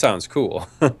 That sounds cool.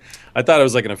 I thought it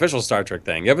was an official Star Trek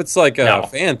thing. If it's a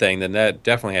fan thing, then that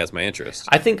definitely has my interest.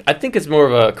 I think it's more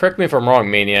of a, correct me if I'm wrong,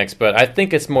 Maniacs, but I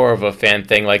think it's more of a fan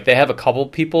thing. They have a couple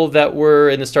people that were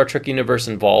in the Star Trek universe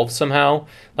involved somehow.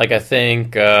 I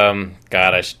think, all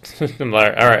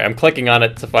right, I'm clicking on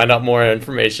it to find out more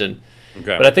information.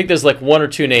 Okay. But I think there's one or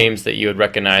two names that you would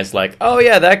recognize, oh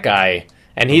yeah, that guy,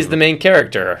 and he's the main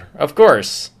character, of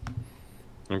course.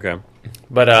 Okay.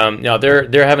 But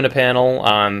they're having a panel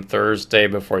on Thursday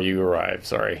before you arrive.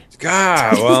 Sorry.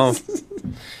 God, well,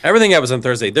 everything happens on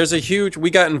Thursday. We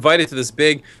got invited to this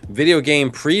big video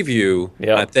game preview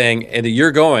thing, and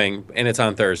you're going, and it's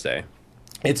on Thursday.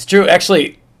 It's true,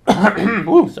 actually.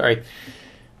 Ooh, sorry.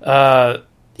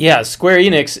 Yeah, Square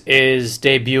Enix is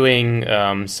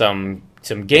debuting some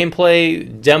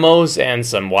gameplay demos and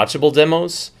some watchable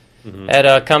demos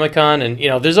at Comic-Con.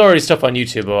 And, there's already stuff on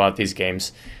YouTube about these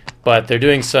games. But they're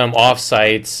doing some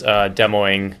off-sites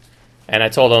demoing. And I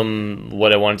told them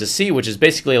what I wanted to see, which is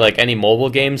basically any mobile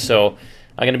game. So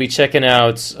I'm going to be checking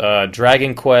out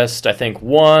Dragon Quest, I think,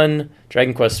 1,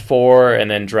 Dragon Quest 4, and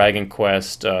then Dragon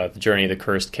Quest The Journey of the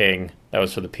Cursed King. That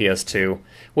was for the PS2,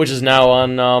 which is now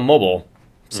on mobile.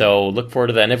 So look forward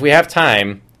to that. And if we have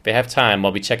time,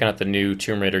 I'll be checking out the new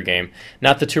Tomb Raider game.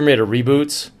 Not the Tomb Raider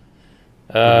reboots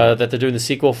that they're doing the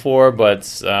sequel for, but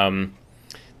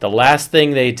the last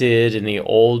thing they did in the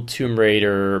old Tomb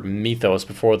Raider mythos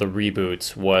before the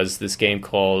reboots was this game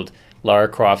called Lara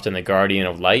Croft and the Guardian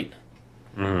of Light.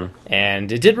 Mm-hmm.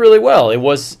 And it did really well. It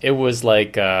was kind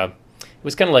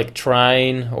of like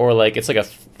Trine, or it's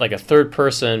like a third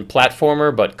person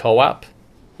platformer but co-op.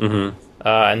 Mm-hmm.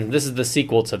 And this is the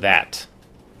sequel to that.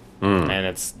 And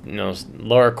it's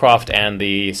Lara Croft and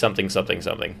the something.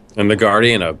 And the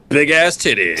Guardian of big ass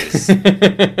titties,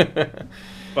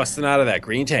 busting out of that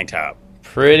green tank top.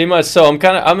 Pretty much. So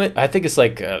I think it's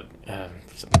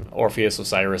Orpheus,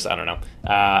 Osiris. I don't know.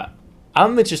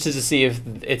 I'm interested to see if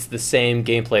it's the same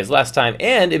gameplay as last time,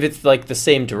 and if it's the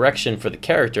same direction for the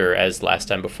character as last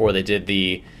time before they did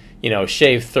the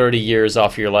shave 30 years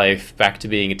off your life back to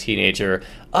being a teenager.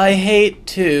 I hate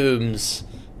tombs.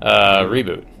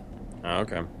 Reboot. Oh,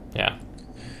 okay. Yeah.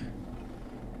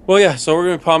 Well, yeah, so we're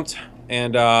going to be pumped,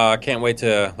 and can't wait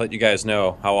to let you guys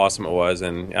know how awesome it was,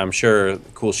 and I'm sure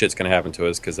cool shit's going to happen to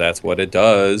us, because that's what it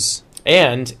does.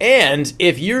 And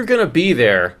if you're going to be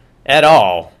there at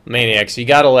all, Maniacs, you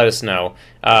got to let us know.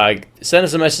 Send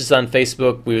us a message on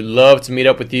Facebook. We would love to meet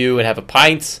up with you and have a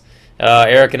pint.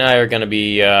 Eric and I are going to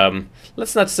be,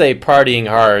 let's not say partying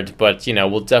hard, but,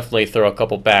 we'll definitely throw a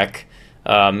couple back,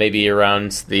 maybe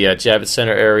around the Javits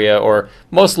Center area, or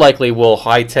most likely we'll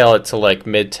hightail it to,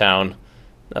 Midtown,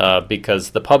 because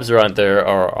the pubs around there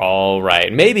are all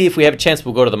right. Maybe if we have a chance,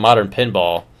 we'll go to the Modern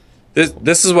Pinball.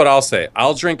 This is what I'll say.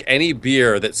 I'll drink any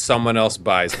beer that someone else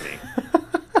buys me.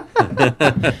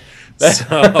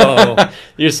 So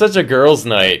you're such a girls'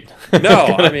 night.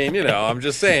 No, I mean, I'm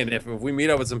just saying, if we meet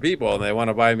up with some people and they want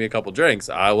to buy me a couple drinks,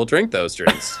 I will drink those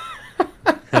drinks.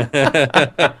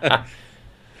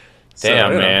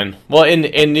 Damn, man. Well,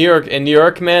 in New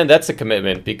York, man, that's a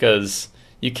commitment, because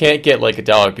you can't get a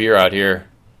 $1 beer out here.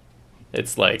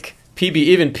 It's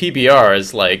even PBR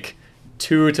is $2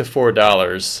 to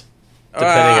 $4,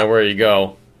 depending on where you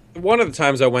go. One of the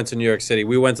times I went to New York City,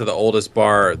 we went to the oldest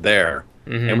bar there.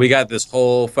 Mm-hmm. And we got this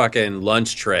whole fucking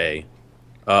lunch tray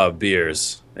of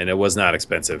beers, and it was not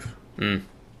expensive. It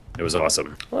was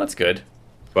awesome. Well, that's good.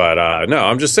 But no,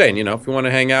 I'm just saying, if you want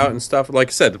to hang out and stuff, like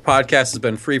I said, the podcast has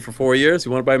been free for 4 years.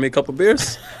 You want to buy me a couple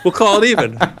beers? We'll call it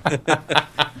even.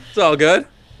 It's all good.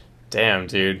 Damn,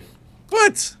 dude.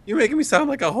 What? You're making me sound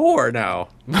like a whore now.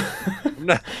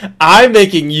 I'm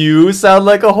making you sound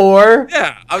like a whore?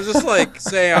 Yeah, I was just like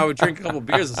saying I would drink a couple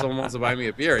beers if someone wants to buy me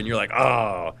a beer, and you're like,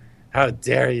 oh, how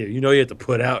dare you? You know you have to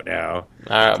put out now.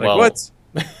 All right, well. What?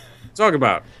 Talk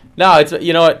about. No, it's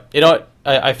you know what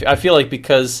I feel like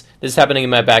because this is happening in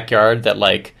my backyard that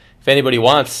like if anybody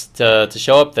wants to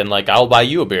show up then like I'll buy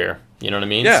you a beer. You know what I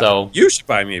mean? Yeah, so you should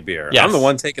buy me a beer. Yes. I'm the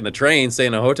one taking the train, staying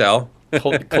in a hotel.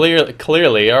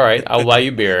 Clearly, all right. I'll buy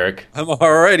you beer, Eric.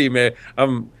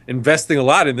 I'm investing a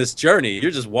lot in this journey.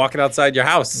 You're just walking outside your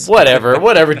house.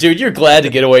 Whatever, dude. You're glad to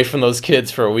get away from those kids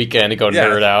for a weekend and go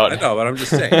nerd out. I know, but I'm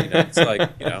just saying. It's like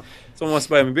someone wants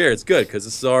to buy me a beer. It's good because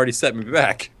this has already set me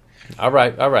back. All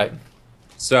right.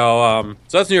 So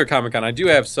that's New York Comic Con. I do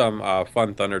have some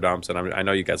fun Thunder Dumps, and I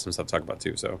know you got some stuff to talk about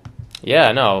too. So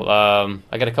yeah, no.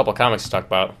 I got a couple comics to talk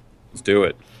about. Let's do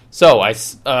it. So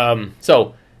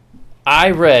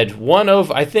I read one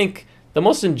of I think the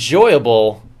most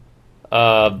enjoyable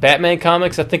Batman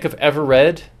comics I think I've ever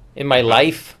read in my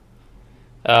life.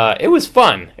 It was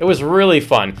fun. It was really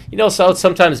fun. So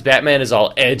sometimes Batman is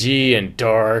all edgy and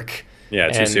dark. Yeah,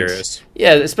 too serious.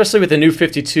 Yeah, especially with the New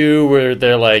 52 where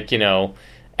they're like,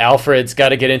 Alfred's got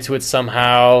to get into it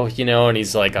somehow, and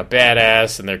he's like a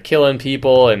badass and they're killing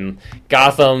people and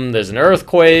Gotham, there's an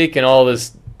earthquake and all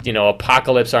this,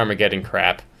 apocalypse Armageddon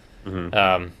crap.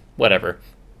 Mm-hmm. Whatever.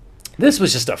 This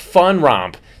was just a fun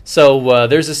romp. So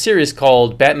there's a series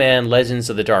called Batman Legends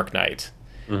of the Dark Knight,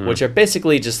 mm-hmm. which are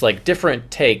basically just like different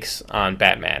takes on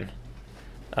Batman.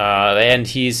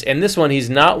 And in this one, he's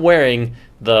not wearing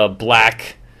the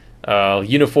black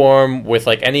uniform with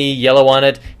like any yellow on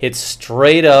it. It's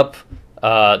straight up,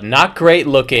 not great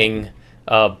looking,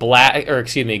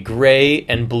 gray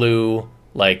and blue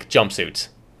like jumpsuits.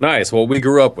 Nice. What we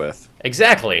grew up with.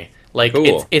 Exactly. Like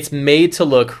cool. It's made to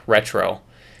look retro.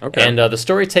 Okay. And the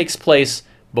story takes place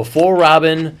before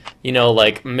Robin.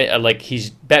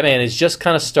 Batman is just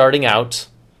kind of starting out.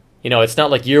 It's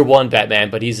not like year one Batman,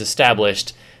 but he's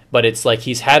established. But it's like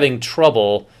he's having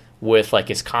trouble with like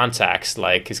his contacts.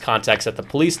 Like his contacts at the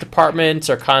police department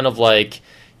are kind of like,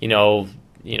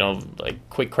 like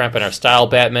quit cramping our style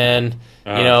Batman.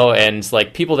 And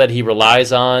like people that he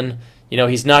relies on.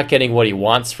 He's not getting what he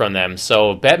wants from them.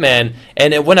 So Batman,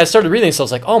 and when I started reading this, I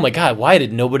was like, oh my God, why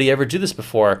did nobody ever do this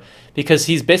before? Because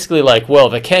he's basically like, well,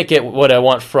 if I can't get what I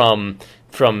want from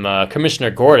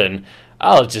Commissioner Gordon,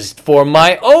 I'll just form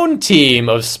my own team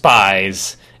of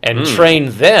spies and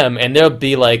train them, and there'll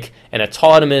be like an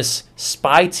autonomous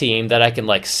spy team that I can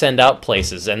like send out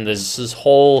places. And there's this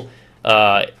whole,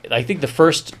 I think the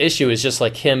first issue is just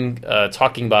like him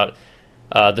talking about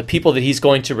the people that he's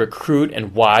going to recruit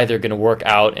and why they're going to work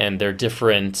out and their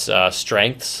different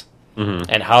strengths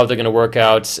and how they're going to work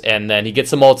out. And then he gets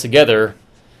them all together.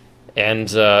 And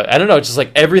I don't know, just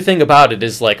like everything about it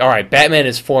is like, all right, Batman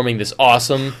is forming this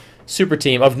awesome super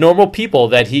team of normal people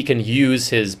that he can use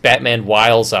his Batman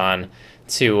wiles on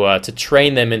to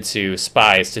train them into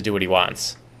spies to do what he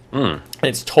wants. And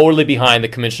it's totally behind the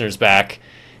Commissioner's back.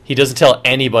 He doesn't tell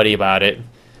anybody about it.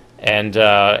 And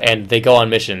they go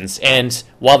on missions. And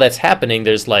while that's happening,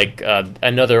 there's like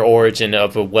another origin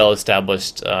of a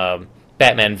well-established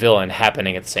Batman villain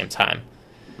happening at the same time.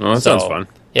 Oh, that sounds fun.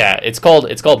 Yeah, it's called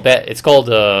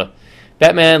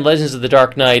Batman Legends of the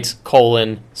Dark Knight: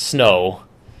 Snow.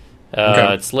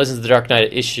 Okay. It's Legends of the Dark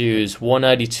Knight issues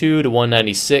 192 to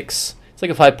 196. It's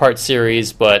like a 5-part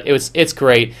series, but it's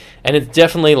great, and it's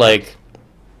definitely like.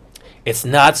 It's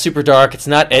not super dark. It's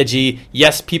not edgy.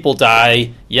 Yes, people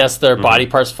die. Yes, there are body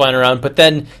parts flying around. But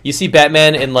then you see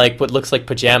Batman in like what looks like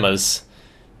pajamas,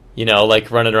 like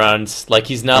running around. Like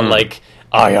he's not like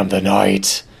I am the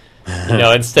Knight.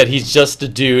 Instead he's just a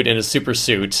dude in a super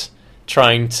suit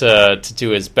trying to do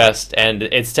his best. And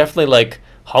it's definitely like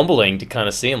humbling to kind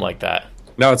of see him like that.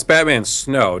 No, it's Batman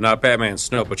Snow, not Batman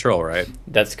Snow Patrol, right?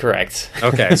 That's correct.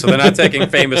 Okay, so they're not taking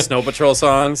famous Snow Patrol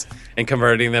songs and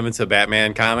converting them into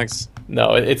Batman comics?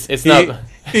 No, it's not.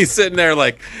 He's sitting there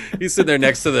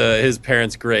next to his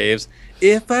parents' graves.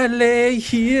 If I lay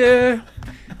here,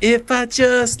 if I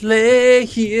just lay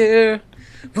here,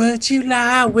 would you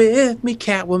lie with me,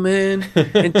 Catwoman,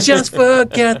 and just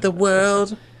forget the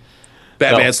world?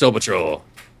 Batman Snow Patrol.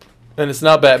 And it's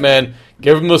not Batman.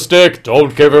 Give him the stick.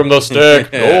 Don't give him the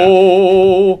stick.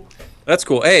 No. That's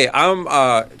cool. Hey,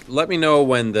 let me know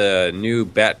when the new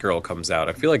Batgirl comes out.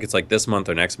 I feel like it's like this month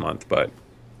or next month, but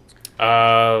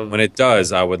when it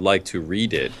does, I would like to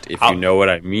read it, if you know what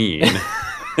I mean.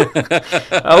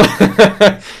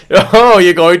 Oh,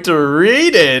 you're going to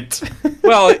read it?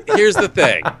 Well, here's the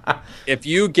thing. If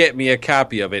you get me a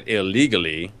copy of it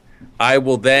illegally, I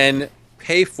will then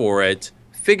pay for it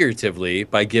figuratively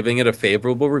by giving it a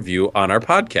favorable review on our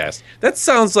podcast. That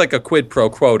sounds like a quid pro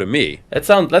quo to me. That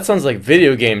sounds like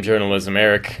video game journalism,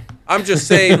 Eric. I'm just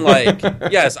saying, like,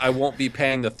 yes, I won't be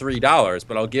paying the $3,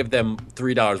 but I'll give them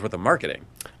 $3 worth of marketing.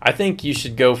 I think you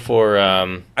should go for...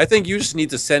 I think you just need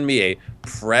to send me a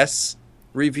press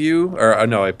review, or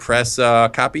no, a press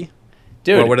copy.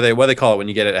 Dude. Or what do they call it when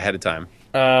you get it ahead of time?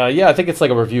 Yeah, I think it's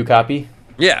like a review copy.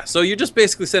 Yeah, so you're just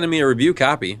basically sending me a review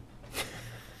copy.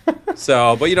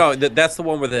 So, but you know, that's the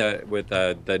one with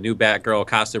the new Batgirl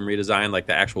costume redesign, like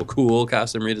the actual cool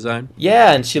costume redesign.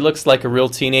 Yeah, and she looks like a real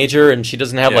teenager, and she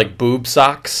doesn't have like boob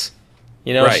socks.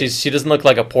 You know, Right. she doesn't look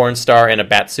like a porn star in a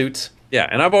bat suit. Yeah,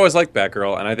 and I've always liked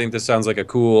Batgirl, and I think this sounds like a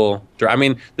cool... I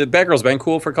mean, the Batgirl's been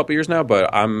cool for a couple years now,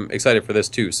 but I'm excited for this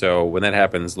too. So when that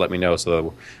happens, let me know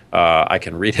so I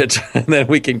can read it, and then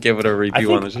we can give it a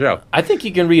review on the show. I think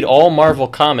you can read all Marvel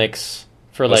comics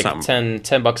for That's like not-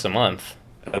 $10 a month.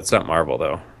 That's not Marvel,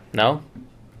 though. No?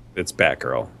 It's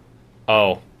Batgirl.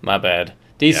 Oh, my bad.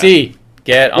 DC,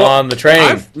 get on the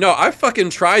train. I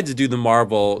fucking tried to do the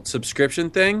Marvel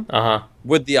subscription thing Uh-huh.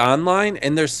 with the online,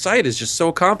 and their site is just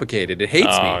so complicated. It hates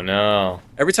me. Oh, no.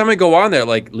 Every time I go on there, it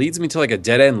like leads me to like a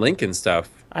dead end link and stuff.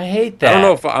 I hate that. I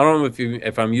don't know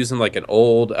if I'm using like an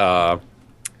old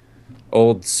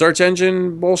search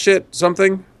engine bullshit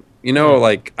something. You know,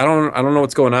 like I don't know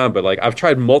what's going on, but like I've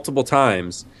tried multiple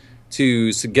times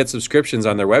to get subscriptions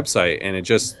on their website, and it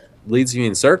just leads me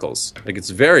in circles. Like it's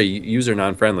very user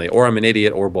non-friendly, or I'm an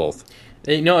idiot, or both.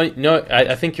 No,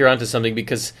 I think you're onto something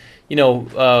because, you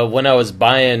know, when I was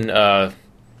buying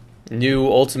new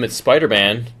Ultimate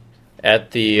Spider-Man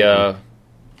at the,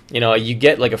 you know, you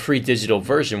get like a free digital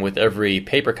version with every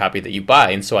paper copy that you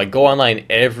buy. And so I go online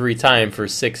every time for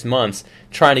 6 months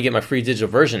trying to get my free digital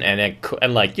version.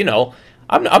 And like, you know,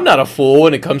 I'm not a fool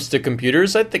when it comes to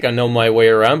computers. I think I know my way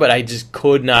around, but I just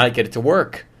could not get it to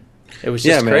work. It was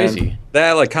just crazy. Man.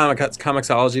 That like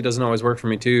comicsology doesn't always work for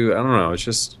me too. I don't know.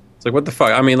 It's like, what the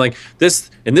fuck? I mean, like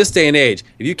in this day and age,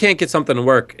 if you can't get something to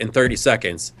work in 30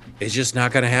 seconds, it's just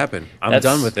not going to happen. I'm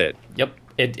done with it. Yep.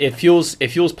 It fuels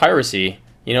piracy.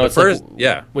 You know,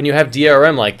 when you have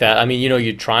DRM like that, I mean, you know,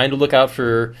 you're trying to look out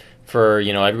for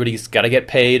you know, everybody's got to get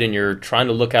paid, and you're trying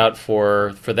to look out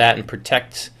for that and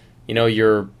protect, you know,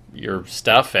 your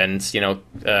stuff, and, you know,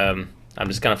 I'm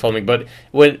just kind of foaming. But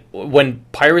when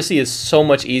piracy is so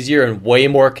much easier and way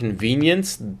more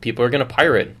convenience, people are going to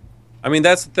pirate. I mean,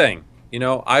 that's the thing. You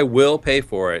know, I will pay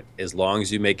for it as long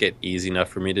as you make it easy enough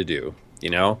for me to do. You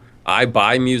know, I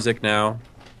buy music now.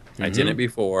 Mm-hmm. I didn't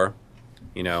before.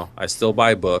 You know, I still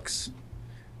buy books,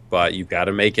 but you've got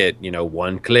to make it, you know,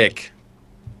 one click.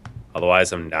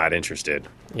 Otherwise, I'm not interested.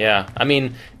 Yeah, I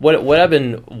mean, what I've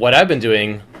been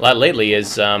doing a lot lately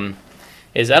is I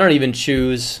don't even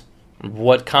choose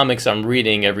what comics I'm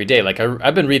reading every day. Like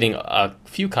I've been reading a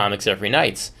few comics every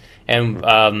night, and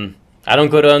I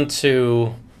don't go down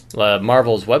to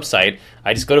Marvel's website.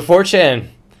 I just go to 4chan.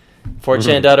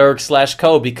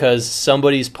 4chan.org/co, because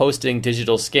somebody's posting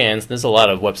digital scans. There's a lot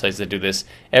of websites that do this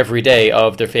every day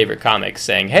of their favorite comics,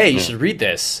 saying, hey, you should read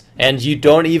this. And you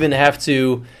don't even have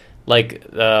to, like,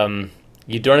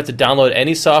 you don't have to download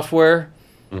any software.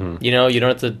 Mm-hmm. You know, you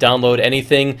don't have to download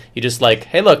anything. You just like,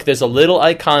 hey, look, there's a little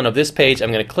icon of this page.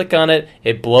 I'm going to click on it.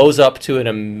 It blows up to an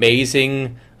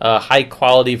amazing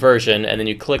high-quality version, and then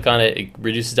you click on it. It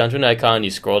reduces down to an icon. You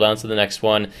scroll down to the next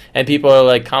one, and people are,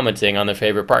 like, commenting on their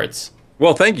favorite parts.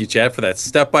 Well, thank you, Chad, for that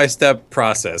step-by-step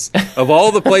process. Of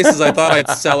all the places I thought I'd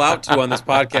sell out to on this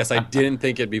podcast, I didn't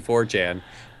think it'd be 4chan,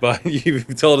 but you've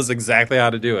told us exactly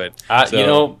how to do it. So. You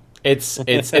know, it's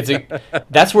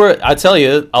that's where, I tell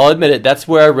you, I'll admit it, that's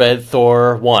where I read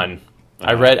Thor 1.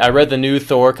 I read the new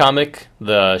Thor comic,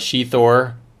 the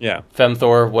She-Thor, Femme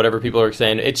Thor, whatever people are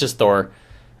saying. It's just Thor.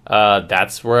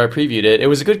 That's where I previewed it. It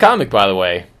was a good comic, by the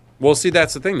way. Well, see,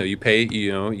 that's the thing, though. You paid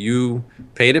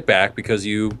it back because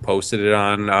you posted it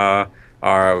on our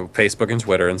Facebook and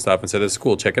Twitter and stuff and said, this is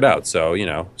cool, check it out. So, you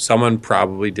know, someone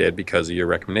probably did because of your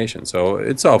recommendation. So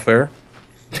it's all fair.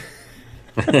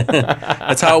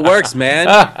 That's how it works, man.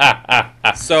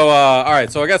 So, all right,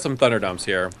 so I got some thunder dumps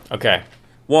here. Okay.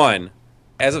 One,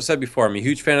 as I've said before, I'm a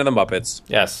huge fan of the Muppets.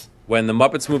 Yes. When the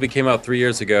Muppets movie came out 3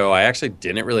 years ago, I actually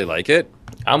didn't really like it.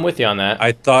 I'm with you on that.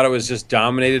 I thought it was just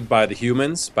dominated by the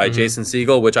humans, by Jason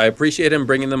Segel, which I appreciate him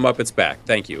bringing the Muppets back.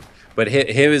 Thank you. But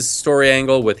his story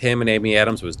angle with him and Amy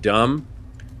Adams was dumb,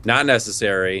 not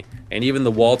necessary, and even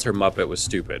the Walter Muppet was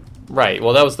stupid. Right.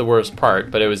 Well, that was the worst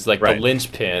part, but it was like the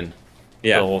linchpin.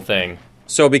 Yeah. the whole thing.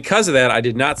 So because of that, I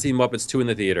did not see Muppets 2 in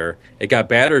the theater. It got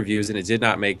bad reviews, and it did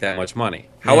not make that much money.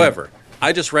 However,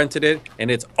 I just rented it, and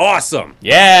it's awesome.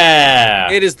 Yeah!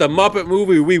 It is the Muppet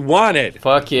movie we wanted.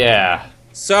 Fuck yeah.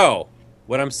 So,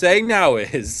 what I'm saying now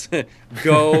is,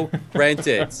 go rent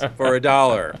it for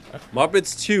 $1.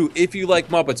 Muppets 2, if you like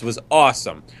Muppets, was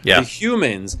awesome. Yeah. The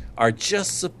humans are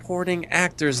just supporting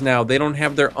actors now. They don't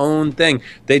have their own thing.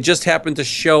 They just happen to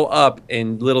show up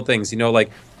in little things. You know,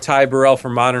 like Ty Burrell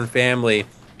from Modern Family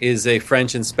is a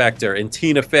French inspector, and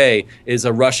Tina Fey is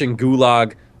a Russian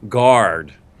gulag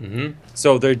guard. Mm-hmm.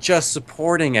 So they're just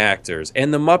supporting actors.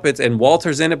 And the Muppets, and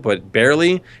Walter's in it, but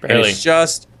barely. And it's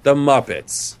just the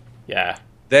Muppets. Yeah.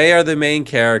 They are the main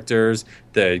characters.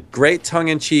 The great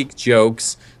tongue-in-cheek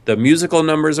jokes. The musical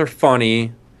numbers are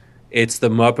funny. It's the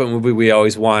Muppet movie we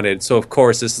always wanted. So, of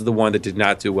course, this is the one that did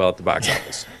not do well at the box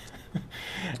office.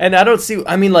 And I don't see...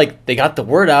 I mean, like, they got the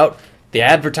word out. The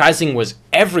advertising was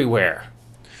everywhere.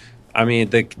 I mean,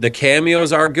 the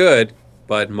cameos are good,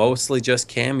 but mostly just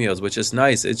cameos, which is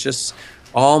nice. It's just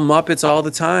all Muppets all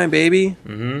the time, baby.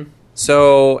 Mm-hmm.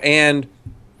 So, and...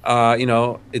 you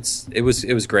know, it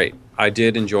was great. I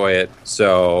did enjoy it.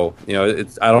 So, you know,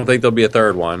 I don't think there'll be a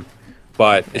third one,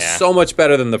 but it's so much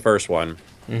better than the first one.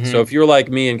 Mm-hmm. So if you're like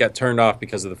me and got turned off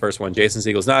because of the first one, Jason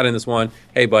Segel's not in this one.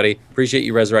 Hey, buddy, appreciate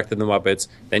you resurrected the Muppets.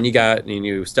 Then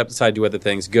you stepped aside, do other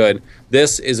things. Good.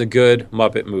 This is a good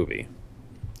Muppet movie.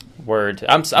 Word.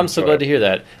 I'm so glad to hear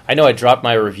that. I know I dropped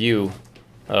my review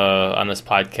on this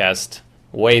podcast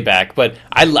way back, but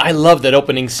I love that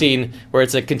opening scene where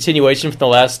it's a continuation from the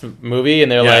last movie,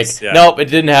 and they're nope, it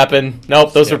didn't happen.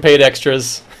 Nope, those were paid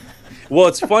extras. Well,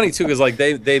 it's funny too because like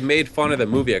they made fun of the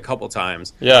movie a couple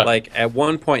times. Yeah, like at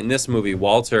one point in this movie,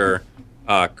 Walter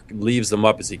leaves the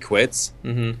Muppets. He quits,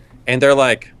 and they're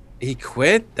like, "He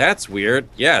quit? That's weird."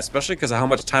 Yeah, especially because of how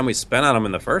much time we spent on him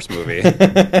in the first movie.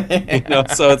 You know,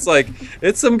 so it's like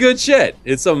it's some good shit.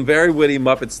 It's some very witty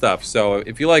Muppet stuff. So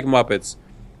if you like Muppets,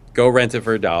 go rent it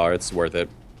for $1. It's worth it.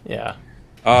 Yeah.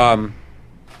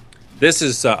 This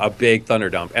is a big thunder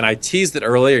dump, and I teased it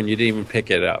earlier, and you didn't even pick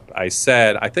it up. I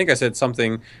think I said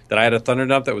something that I had a thunder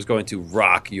dump that was going to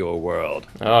rock your world.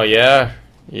 Oh yeah.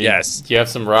 Yes. Do you have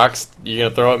some rocks you're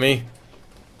gonna throw at me?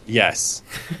 Yes.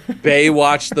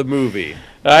 Baywatch the movie.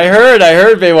 I heard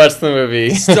Baywatch the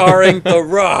movie. Starring The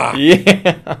Rock.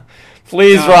 Yeah.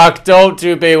 Please, Rock, don't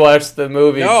do Baywatch the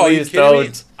movie. No, please don't.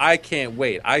 Me? I can't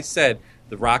wait. I said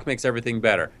The Rock makes everything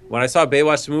better. When I saw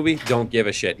Baywatch the movie, don't give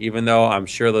a shit, even though I'm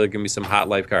sure there are going to be some hot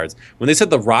lifeguards. When they said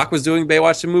The Rock was doing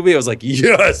Baywatch the movie, I was like,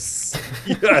 yes,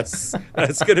 yes,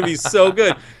 that's going to be so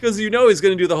good. Because you know he's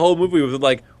going to do the whole movie with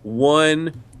like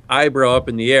one eyebrow up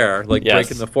in the air, like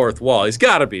breaking the fourth wall. He's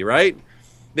got to be, right?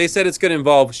 They said it's going to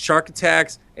involve shark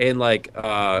attacks and like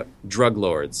drug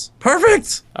lords.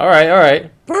 Perfect. All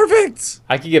right. Perfect.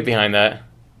 I could get behind that.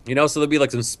 You know, so there'll be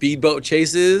like some speedboat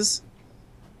chases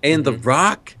and The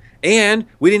Rock. And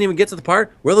we didn't even get to the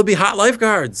part where there'll be hot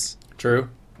lifeguards. True.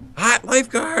 Hot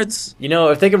lifeguards. You know,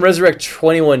 if they can resurrect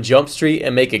 21 Jump Street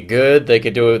and make it good, they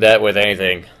could do that with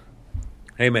anything.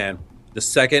 Hey, man. The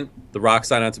second The Rock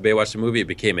signed on to Baywatch the movie, it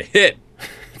became a hit.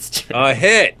 It's true. A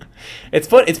hit. It's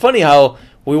funny how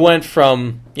we went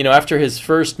from, you know, after his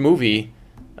first movie,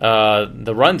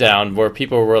 The Rundown, where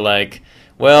people were like,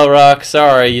 well, Rock,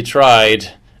 sorry, you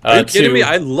tried. Are you kidding me?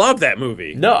 I love that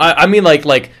movie. No, I mean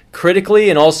like critically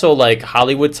and also like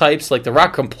Hollywood types. Like The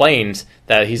Rock complained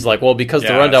that he's like, well, because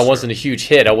The Rundown wasn't a huge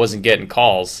hit, I wasn't getting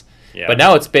calls. Yeah. But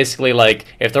now it's basically like,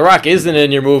 if The Rock isn't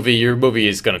in your movie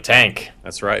is going to tank.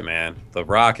 That's right, man. The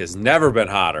Rock has never been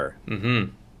hotter.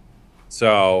 Mm-hmm.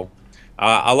 So,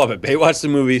 I love it. Baywatch the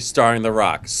movie starring The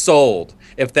Rock. Sold.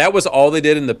 If that was all they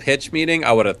did in the pitch meeting,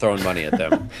 I would have thrown money at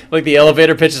them. Like the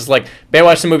elevator pitch is like,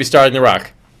 Baywatch the movie starring The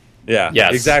Rock. Yeah,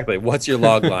 yes. Exactly. What's your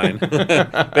log line?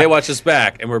 Baywatch is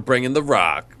back, and we're bringing The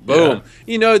Rock. Boom. Yeah.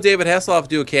 You know, David Hasselhoff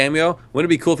do a cameo.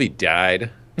 Wouldn't it be cool if he died?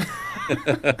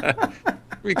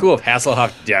 It'd be cool if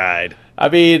Hasselhoff died. I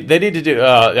mean, they need to do...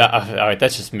 all right,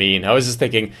 that's just mean. I was just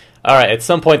thinking, all right, at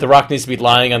some point, The Rock needs to be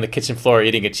lying on the kitchen floor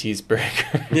eating a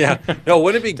cheeseburger. Yeah. No,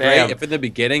 wouldn't it be great if in the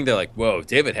beginning they're like, whoa,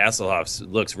 David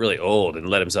Hasselhoff looks really old and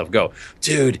let himself go.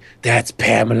 Dude, that's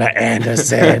Pamela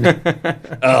Anderson.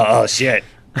 oh, shit.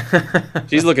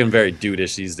 She's looking very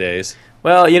dudeish these days.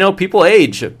 Well, you know, people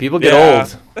age. People get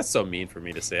old. That's so mean for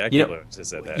me to say. I can't believe I just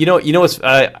said that. You know what's...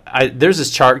 there's this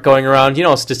chart going around. You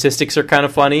know, statistics are kind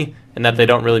of funny and that they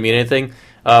don't really mean anything.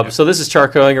 So this is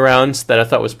chart going around that I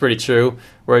thought was pretty true,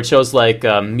 where it shows like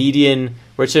median...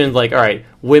 Where it's showing like, all right,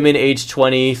 women age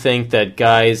 20 think that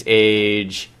guys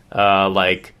age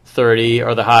like 30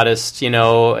 are the hottest, you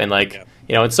know, and like...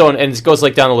 and so on, and it goes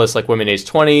like down the list, like women age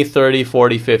 20, 30,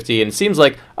 40, 50, and it seems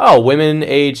like, women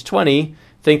age 20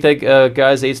 think that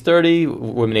guys age 30,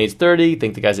 women age 30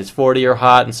 think the guys age 40 are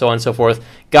hot, and so on and so forth.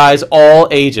 Guys all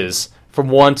ages, from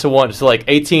 1 to 1, so like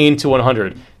 18 to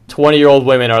 100, 20-year-old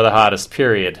women are the hottest,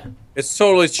 period. It's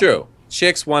totally true.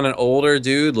 Chicks want an older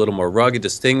dude, a little more rugged,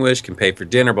 distinguished, can pay for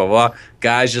dinner, blah, blah, blah.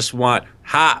 Guys just want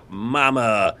hot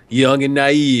mama, young and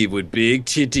naive with big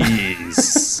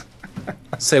titties.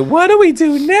 Say, what do we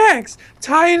do next?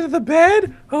 Tie into the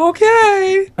bed?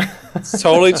 Okay. It's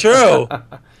totally true.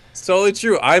 It's totally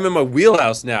true. I'm in my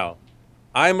wheelhouse now.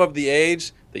 I'm of the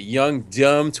age that young,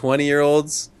 dumb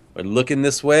 20-year-olds are looking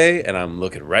this way, and I'm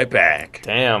looking right back.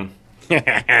 Damn. New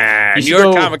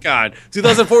York Comic-Con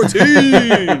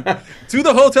 2014 to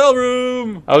the hotel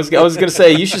room. I was gonna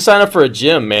say, you should sign up for a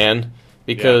gym, man,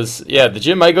 because the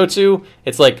gym I go to,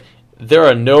 it's like there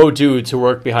are no dudes who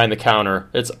work behind the counter.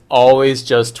 It's always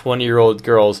just 20-year-old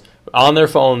girls on their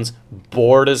phones,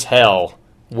 bored as hell,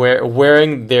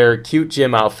 wearing their cute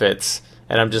gym outfits,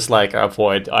 and I'm just like,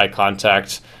 avoid eye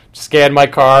contact, scan my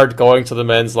card, going to the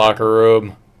men's locker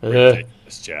room. Ridiculous,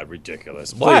 Chad,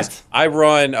 ridiculous. What? Please, I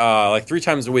run like 3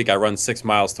 times a week. I run 6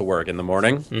 miles to work in the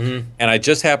morning, and I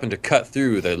just happened to cut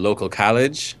through the local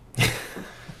college.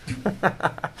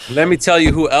 Let me tell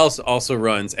you who else also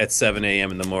runs at 7 a.m.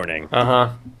 in the morning.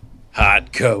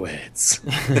 Hot co-eds.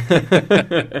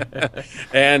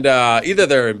 And either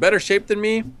they're in better shape than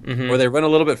me, or they run a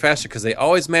little bit faster because they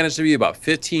always manage to be about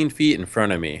 15 feet in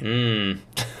front of me.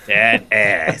 That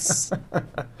ass.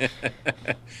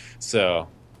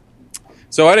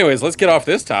 So anyways, let's get off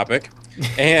this topic,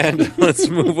 and let's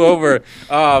move over.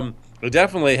 We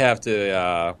definitely have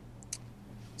to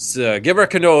give our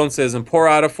condolences and pour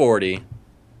out a 40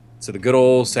 to the good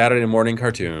old Saturday morning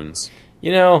cartoons.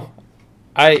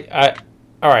 I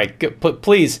all right,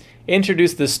 please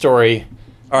introduce this story,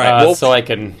 all right, so I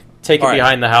can take it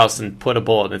behind the house and put a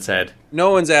bullet in its head.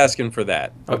 No one's asking for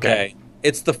that. Okay.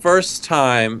 It's the first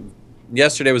time.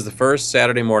 Yesterday was the first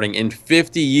Saturday morning in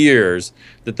 50 years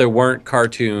that there weren't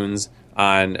cartoons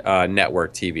on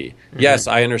network TV. Yes,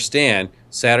 I understand.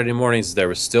 Saturday mornings, there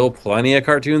was still plenty of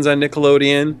cartoons on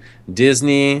Nickelodeon,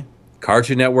 Disney,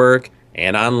 Cartoon Network,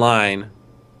 and online.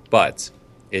 But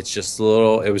it's just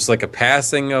it was like a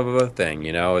passing of a thing,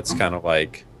 It's kind of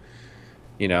like,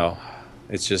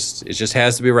 it just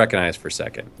has to be recognized for a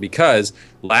second. Because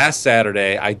last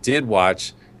Saturday, I did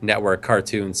watch network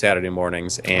cartoon Saturday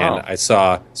mornings, and I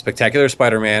saw Spectacular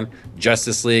Spider-Man,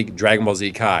 Justice League, Dragon Ball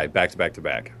Z Kai back to back to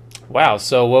back. Wow.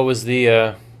 So what was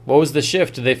the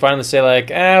shift? Did they finally say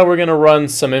like, we're gonna run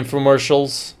some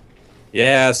infomercials?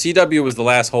 Yeah, CW was the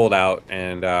last holdout,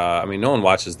 and no one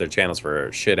watches their channels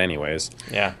for shit anyways.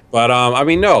 Yeah. But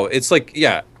no, it's like,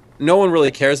 no one really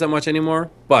cares that much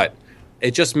anymore. But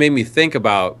it just made me think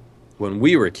about when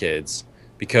we were kids.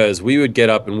 Because we would get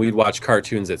up and we'd watch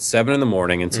cartoons at 7 in the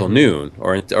morning until noon,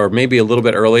 or maybe a little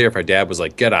bit earlier if our dad was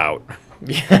like, "Get out,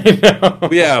 yeah, I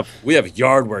know. we have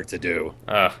yard work to do."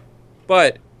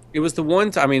 But it was the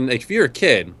one time. Like if you're a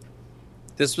kid,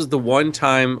 this was the one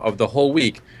time of the whole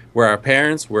week where our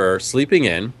parents were sleeping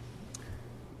in,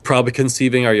 probably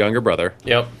conceiving our younger brother.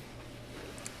 Yep.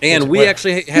 And we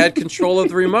actually had control of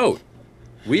the remote.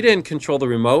 We didn't control the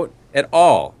remote at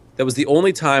all. That was the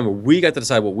only time where we got to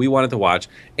decide what we wanted to watch.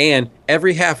 And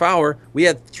every half hour, we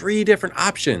had 3 different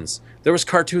options. There was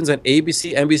cartoons on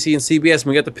ABC, NBC, and CBS, and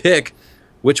we got to pick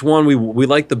which one we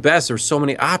liked the best. There were so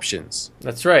many options.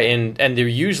 That's right. And they're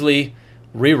usually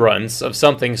reruns of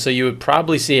something, so you would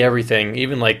probably see everything,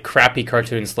 even like crappy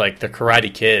cartoons like The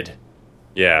Karate Kid.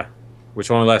 Yeah,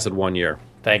 which only lasted 1 year.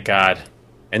 Thank God.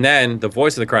 And then the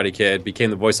voice of the Karate Kid became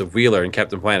the voice of Wheeler in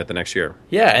Captain Planet the next year.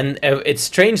 Yeah, and it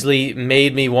strangely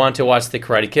made me want to watch the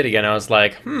Karate Kid again. I was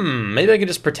like, maybe I could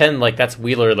just pretend like that's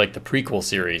Wheeler, like the prequel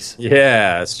series.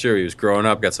 Yeah, it's true. He was growing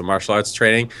up, got some martial arts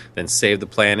training, then saved the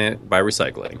planet by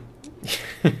recycling.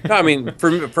 No,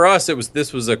 for us,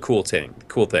 this was a cool thing.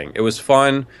 It was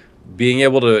fun being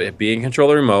able to be in control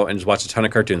of the remote and just watch a ton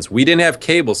of cartoons. We didn't have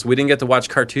cable, so we didn't get to watch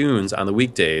cartoons on the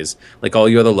weekdays like all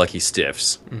you other lucky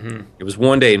stiffs. It was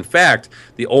one day. In fact,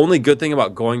 the only good thing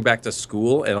about going back to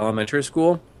school in elementary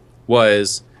school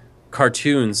was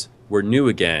cartoons were new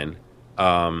again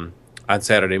on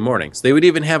Saturday mornings. They would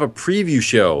even have a preview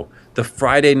show the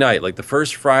Friday night, like the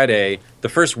first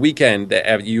weekend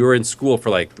that you were in school for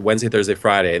like Wednesday, Thursday,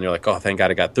 Friday, and you're like, oh, thank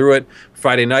God I got through it.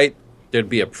 Friday night, there'd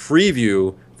be a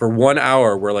preview for 1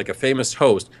 hour where like a famous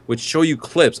host would show you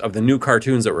clips of the new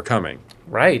cartoons that were coming.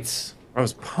 Right. I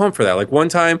was pumped for that. Like one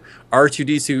time,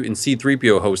 R2-D2 and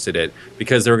C-3PO hosted it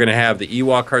because they were going to have the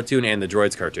Ewok cartoon and the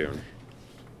Droids cartoon.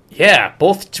 Yeah,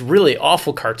 both really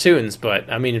awful cartoons, but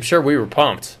I mean, I'm sure we were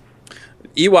pumped.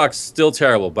 Ewoks still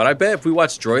terrible, but I bet if we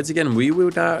watched Droids again, we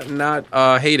would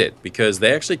not hate it because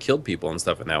they actually killed people and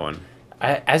stuff in that one.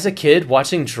 As a kid,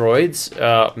 watching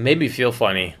Droids made me feel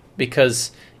funny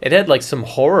because it had like some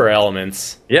horror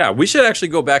elements. Yeah, we should actually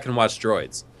go back and watch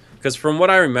Droids because from what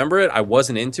I remember I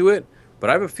wasn't into it, but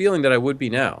I have a feeling that I would be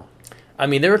now. I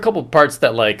mean, there were a couple parts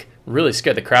that like really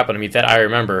scared the crap out of me that I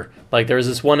remember. Like there was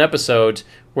this one episode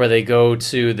where they go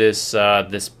to this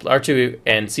R2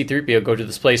 and C-3PO go to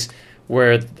this place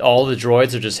where all the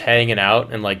droids are just hanging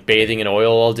out and like bathing in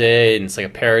oil all day, and it's like a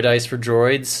paradise for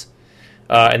droids.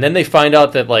 And then they find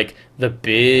out that like the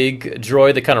big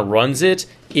droid that kind of runs it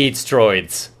eats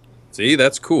droids. See,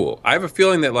 that's cool. I have a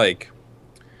feeling that like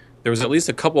there was at least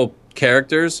a couple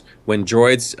characters when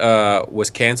Droids was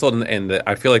canceled, and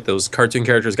I feel like those cartoon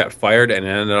characters got fired and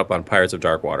ended up on Pirates of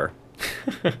Darkwater.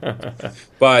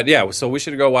 But yeah, so we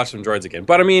should go watch some Droids again.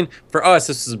 But I mean, for us,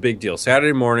 this is a big deal.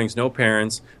 Saturday mornings, no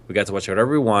parents. We got to watch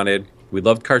whatever we wanted. We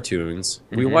loved cartoons.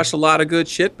 We watched a lot of good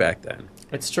shit back then.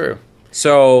 It's true.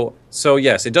 So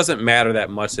yes, it doesn't matter that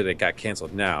much that it got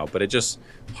canceled now, but it just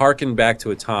harkened back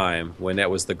to a time when that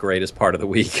was the greatest part of the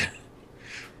week.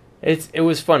 It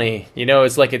was funny, you know.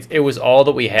 It's like it was all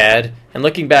that we had, and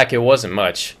looking back, it wasn't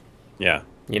much. Yeah,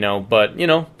 you know, but you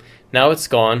know, now it's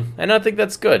gone, and I think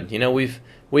that's good. You know, we've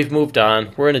moved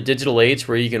on. We're in a digital age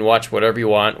where you can watch whatever you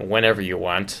want, whenever you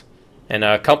want,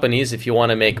 and companies, if you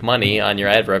want to make money on your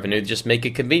ad revenue, just make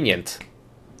it convenient.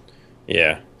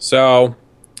 Yeah. So,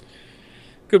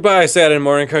 goodbye, Saturday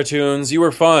morning cartoons. You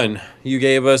were fun. You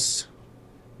gave us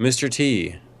Mr.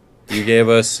 T. You gave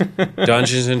us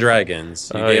Dungeons and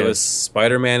Dragons. You gave us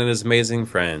Spider-Man and His Amazing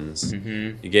Friends.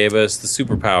 You gave us the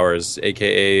Superpowers,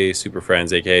 a.k.a. Super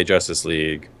Friends, a.k.a. Justice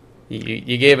League.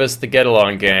 You gave us the Get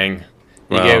Along Gang.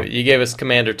 You gave us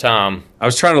Commander Tom. I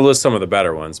was trying to list some of the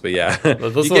better ones, but yeah.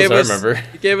 Those ones I remember.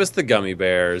 You gave us the Gummy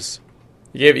Bears.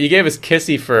 You gave us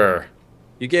Kissy Fur.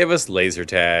 You gave us Laser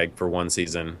Tag for one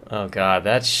season. Oh, God,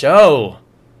 that show.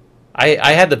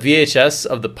 I had the VHS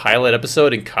of the pilot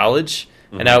episode in college.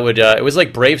 And I would, it was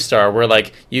like Brave Star, where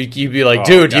like you'd be like,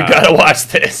 dude, you gotta watch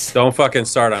this. Don't fucking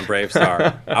start on Brave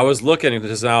Star. I was looking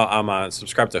because now I'm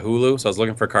subscribed to Hulu, so I was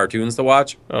looking for cartoons to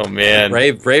watch. Oh man,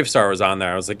 Brave Star was on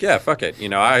there. I was like, yeah, fuck it. You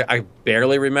know, I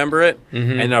barely remember it,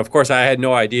 and of course I had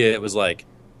no idea it was like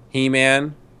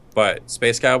He-Man, but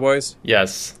Space Cowboys.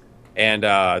 Yes. And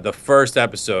the first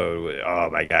episode, oh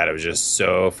my god, it was just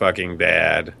so fucking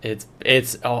bad.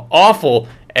 It's awful.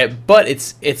 But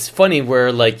it's funny where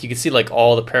like you can see like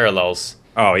all the parallels.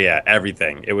 Oh yeah,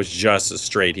 everything. It was just a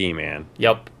straight He-Man.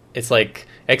 Yep. It's like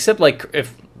except like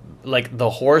if like the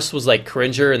horse was like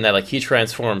Cringer and that like he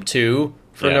transformed too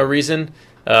for no reason.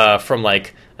 From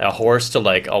like a horse to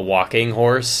like a walking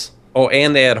horse. Oh,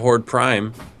 and they had Horde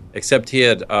Prime, except he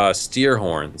had steer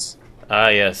horns. Ah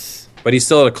yes. But he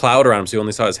still had a cloud around him, so you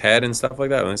only saw his head and stuff like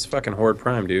that. And it's fucking Horde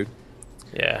Prime, dude.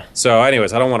 Yeah. So,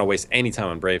 anyways, I don't want to waste any time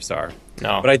on Brave Star.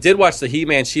 No. But I did watch the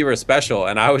He-Man She-Ra special,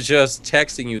 and I was just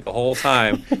texting you the whole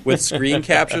time with screen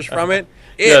captures from it.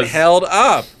 It held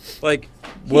up. Like,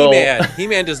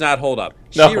 He-Man does not hold up.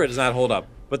 No. She-Ra does not hold up.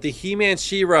 But the He-Man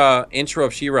She-Ra intro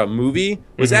of She-Ra movie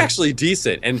was actually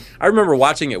decent. And I remember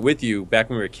watching it with you back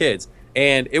when we were kids,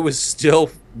 and it was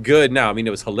still good now. I mean,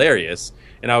 it was hilarious.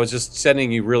 And I was just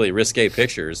sending you really risque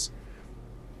pictures.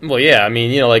 Well, yeah, I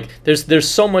mean, you know, like, there's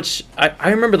so much...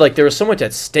 I remember, like, there was so much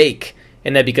at stake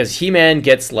in that because He-Man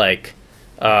gets, like...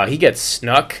 he gets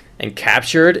snuck and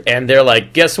captured, and they're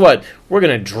like, guess what? We're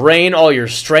gonna drain all your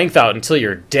strength out until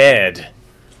you're dead.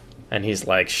 And he's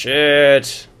like,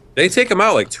 shit. They take him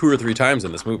out, like, 2 or 3 times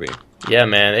in this movie. Yeah,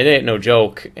 man, it ain't no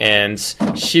joke. And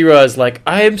She-Ra is like,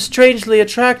 I am strangely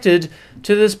attracted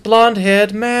to this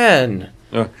blonde-haired man.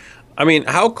 I mean,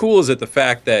 how cool is it the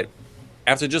fact that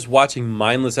after just watching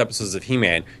mindless episodes of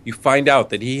He-Man, you find out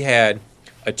that he had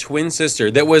a twin sister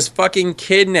that was fucking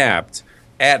kidnapped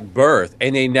at birth,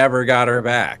 and they never got her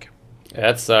back.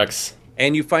 That sucks.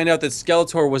 And you find out that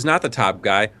Skeletor was not the top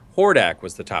guy. Hordak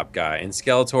was the top guy, and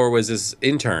Skeletor was his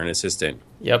intern assistant.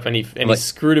 Yep, and he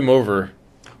screwed him over.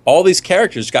 All these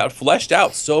characters got fleshed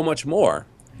out so much more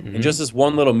in just this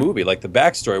one little movie. Like, the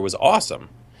backstory was awesome.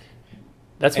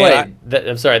 That's why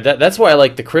that's why I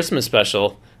like the Christmas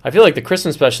special. I feel like the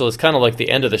Christmas special is kind of like the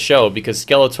end of the show because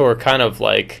Skeletor kind of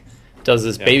like does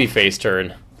this babyface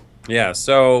turn. Yeah,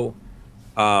 so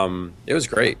it was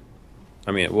great.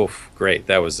 I mean, great.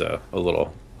 That was a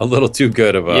little too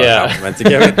good of a compliment to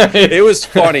give it. It was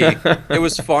funny. It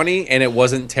was funny, and it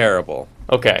wasn't terrible.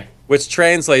 Okay. Which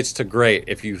translates to great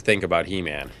if you think about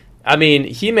He-Man. I mean,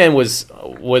 He-Man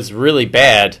was really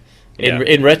bad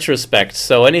in retrospect.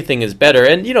 So anything is better.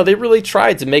 And, they really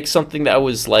tried to make something that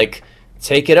was, like,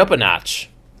 take it up a notch.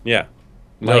 Yeah.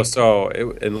 No,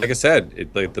 and like I said,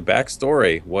 like the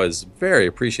backstory was very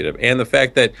appreciative. And the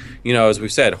fact that, as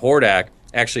we've said, Hordak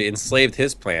actually enslaved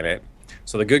his planet.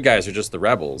 So the good guys are just the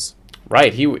rebels.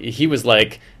 Right. He was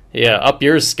like, yeah, up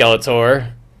yours,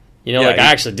 Skeletor. I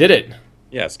actually did it.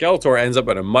 Yeah, Skeletor ends up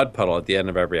in a mud puddle at the end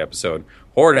of every episode.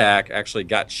 Hordak actually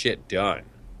got shit done.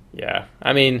 Yeah.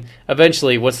 I mean,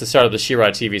 eventually, what's the start of the She-Ra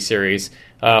TV series?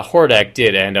 Hordak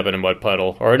did end up in a mud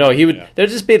puddle. Or no, there'd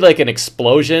just be like an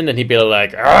explosion, and he'd be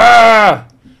like, ah!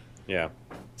 Yeah.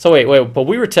 So wait, but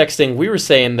we were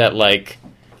saying that, like,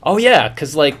 oh yeah,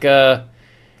 because, like,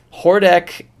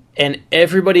 Hordak and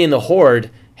everybody in the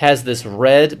Horde has this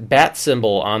red bat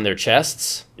symbol on their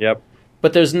chests. Yep.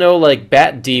 But there's no, like,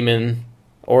 bat demon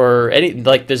or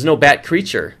there's no bat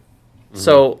creature. Mm-hmm.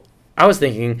 So I was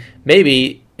thinking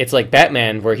maybe it's like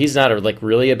Batman, where he's not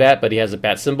really a bat, but he has a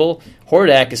bat symbol.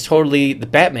 Hordak is totally the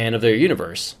Batman of their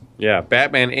universe. Yeah,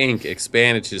 Batman Inc.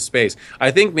 expanded to space.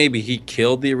 I think maybe he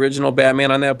killed the original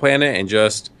Batman on that planet and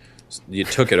you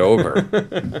took it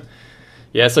over.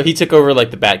 Yeah, so he took over,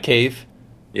 like, the Batcave.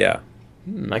 Yeah.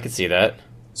 I could see that.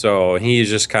 So he's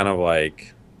just kind of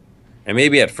like... And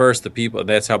maybe at first the people,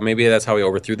 that's how he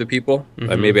overthrew the people.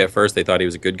 Mm-hmm. Maybe at first they thought he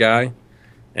was a good guy,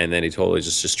 and then he totally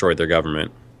just destroyed their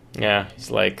government. Yeah,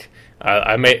 he's like,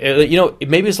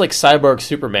 maybe it's like Cyborg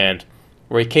Superman,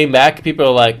 where he came back, people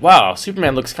are like, wow,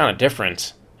 Superman looks kind of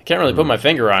different. I can't really put my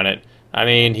finger on it. I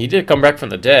mean, he did come back from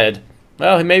the dead.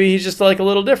 Well, maybe he's just, like, a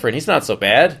little different. He's not so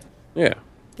bad. Yeah.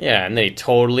 Yeah, and then he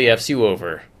totally F's you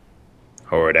over.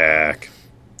 Hordak.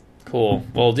 Cool.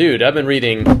 Well, dude, I've been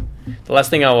reading... The last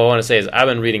thing I want to say is I've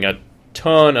been reading a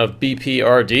ton of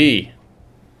BPRD.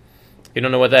 If you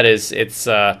don't know what that is, it's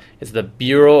the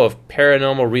Bureau of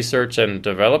Paranormal Research and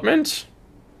Development,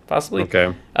 possibly.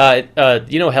 Okay.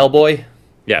 Hellboy?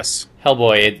 Yes.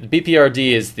 Hellboy.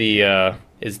 BPRD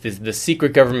is the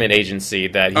secret government agency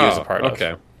that he was a part of.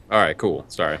 Okay. All right. Cool.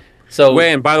 Sorry. So,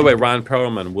 and by the way, Ron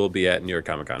Perlman will be at New York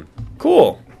Comic Con.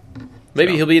 Cool.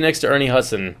 Maybe he'll be next to Ernie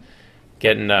Hudson,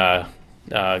 getting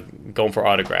going for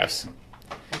autographs.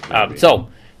 So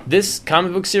this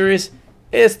comic book series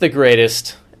is the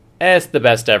greatest. It's the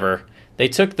best ever. They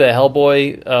took the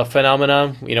Hellboy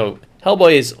phenomenon.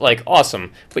 Hellboy is, like,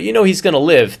 awesome, but he's gonna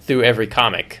live through every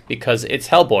comic because it's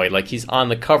Hellboy. Like, he's on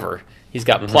the cover. He's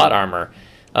got plot armor.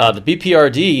 The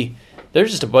BPRD, they're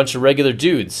just a bunch of regular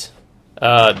dudes.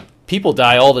 People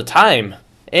die all the time,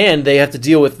 and they have to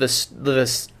deal with the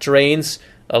strains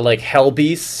like hell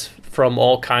beasts from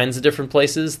all kinds of different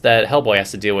places that Hellboy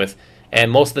has to deal with, and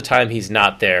most of the time he's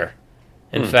not there.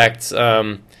 In fact,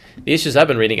 the issues I've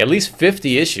been reading, at least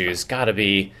 50 issues, gotta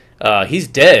be, he's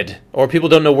dead, or people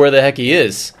don't know where the heck he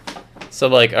is. So,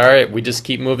 like, alright, we just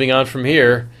keep moving on from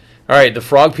here. Alright, the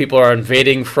frog people are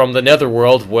invading from the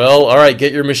netherworld. Well, alright,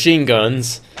 get your machine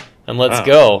guns, and let's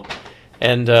go.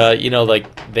 And,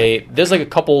 there's a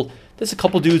couple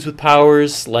dudes with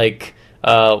powers, like...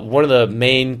 one of the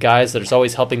main guys that is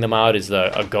always helping them out is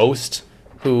a ghost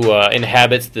who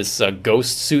inhabits this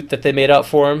ghost suit that they made out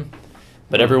for him.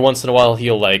 But every once in a while,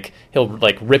 he'll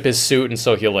rip his suit, and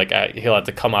so he'll have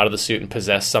to come out of the suit and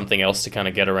possess something else to kind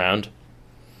of get around.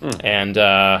 And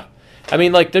I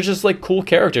mean, like, they're just, like, cool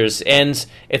characters, and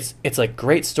it's like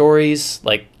great stories,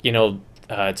 like,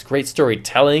 it's great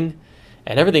storytelling,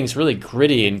 and everything's really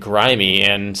gritty and grimy,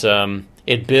 and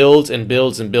it builds and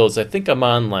builds and builds. I think I'm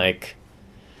on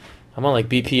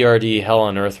BPRD Hell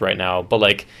on Earth right now, but,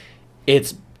 like,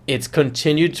 it's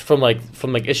continued from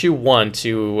issue 1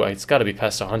 to it's got to be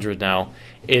past 100 now.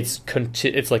 It's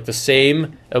like the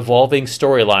same evolving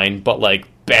storyline, but, like,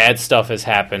 bad stuff has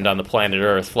happened on the planet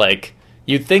Earth. Like,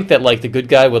 you'd think that, like, the good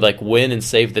guy would, like, win and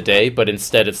save the day, but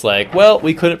instead it's like, well,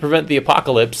 we couldn't prevent the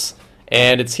apocalypse,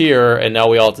 and it's here, and now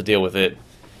we all have to deal with it.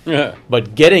 Yeah.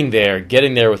 But getting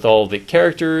there with all the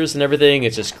characters and everything,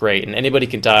 it's just great, and anybody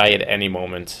can die at any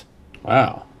moment.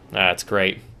 Wow. That's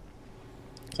great.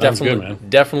 Sounds good, man.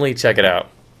 Definitely check it out.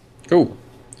 Cool.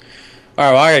 All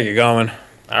right, well, I gotta get going.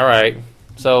 All right.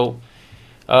 So,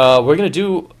 we're gonna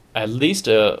do at least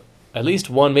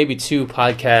one, maybe two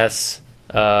podcasts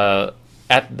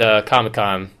at the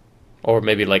Comic-Con, or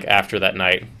maybe, like, after that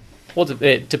night. Well,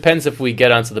 it depends if we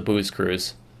get onto the booze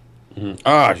cruise. Mm-hmm.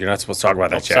 Oh, you're not supposed to talk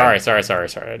about that, Chad.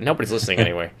 Sorry. Nobody's listening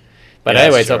anyway. But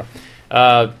anyway, so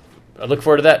I look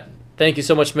forward to that. Thank you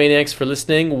so much, Maniacs, for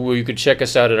listening. You can check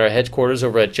us out at our headquarters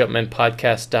over at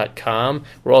jumpmanpodcast.com.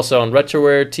 We're also on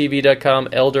retrowaretv.com,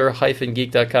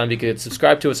 elder-geek.com. You can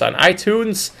subscribe to us on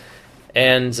iTunes,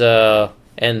 and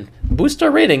boost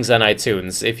our ratings on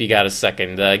iTunes if you got a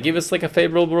second. Give us like a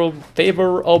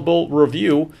favorable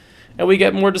review, and we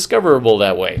get more discoverable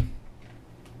that way.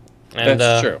 And,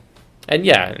 That's true. And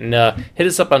yeah, hit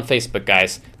us up on Facebook,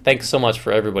 guys. Thanks so much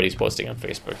for everybody's posting on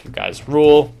Facebook. You guys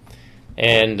rule.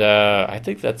 And I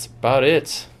think that's about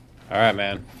it. All right,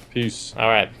 man. Peace. All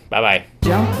right. Bye-bye.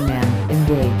 Jumpman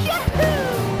engaged.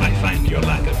 I find your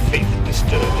lack of faith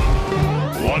disturbing.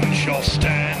 One shall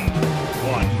stand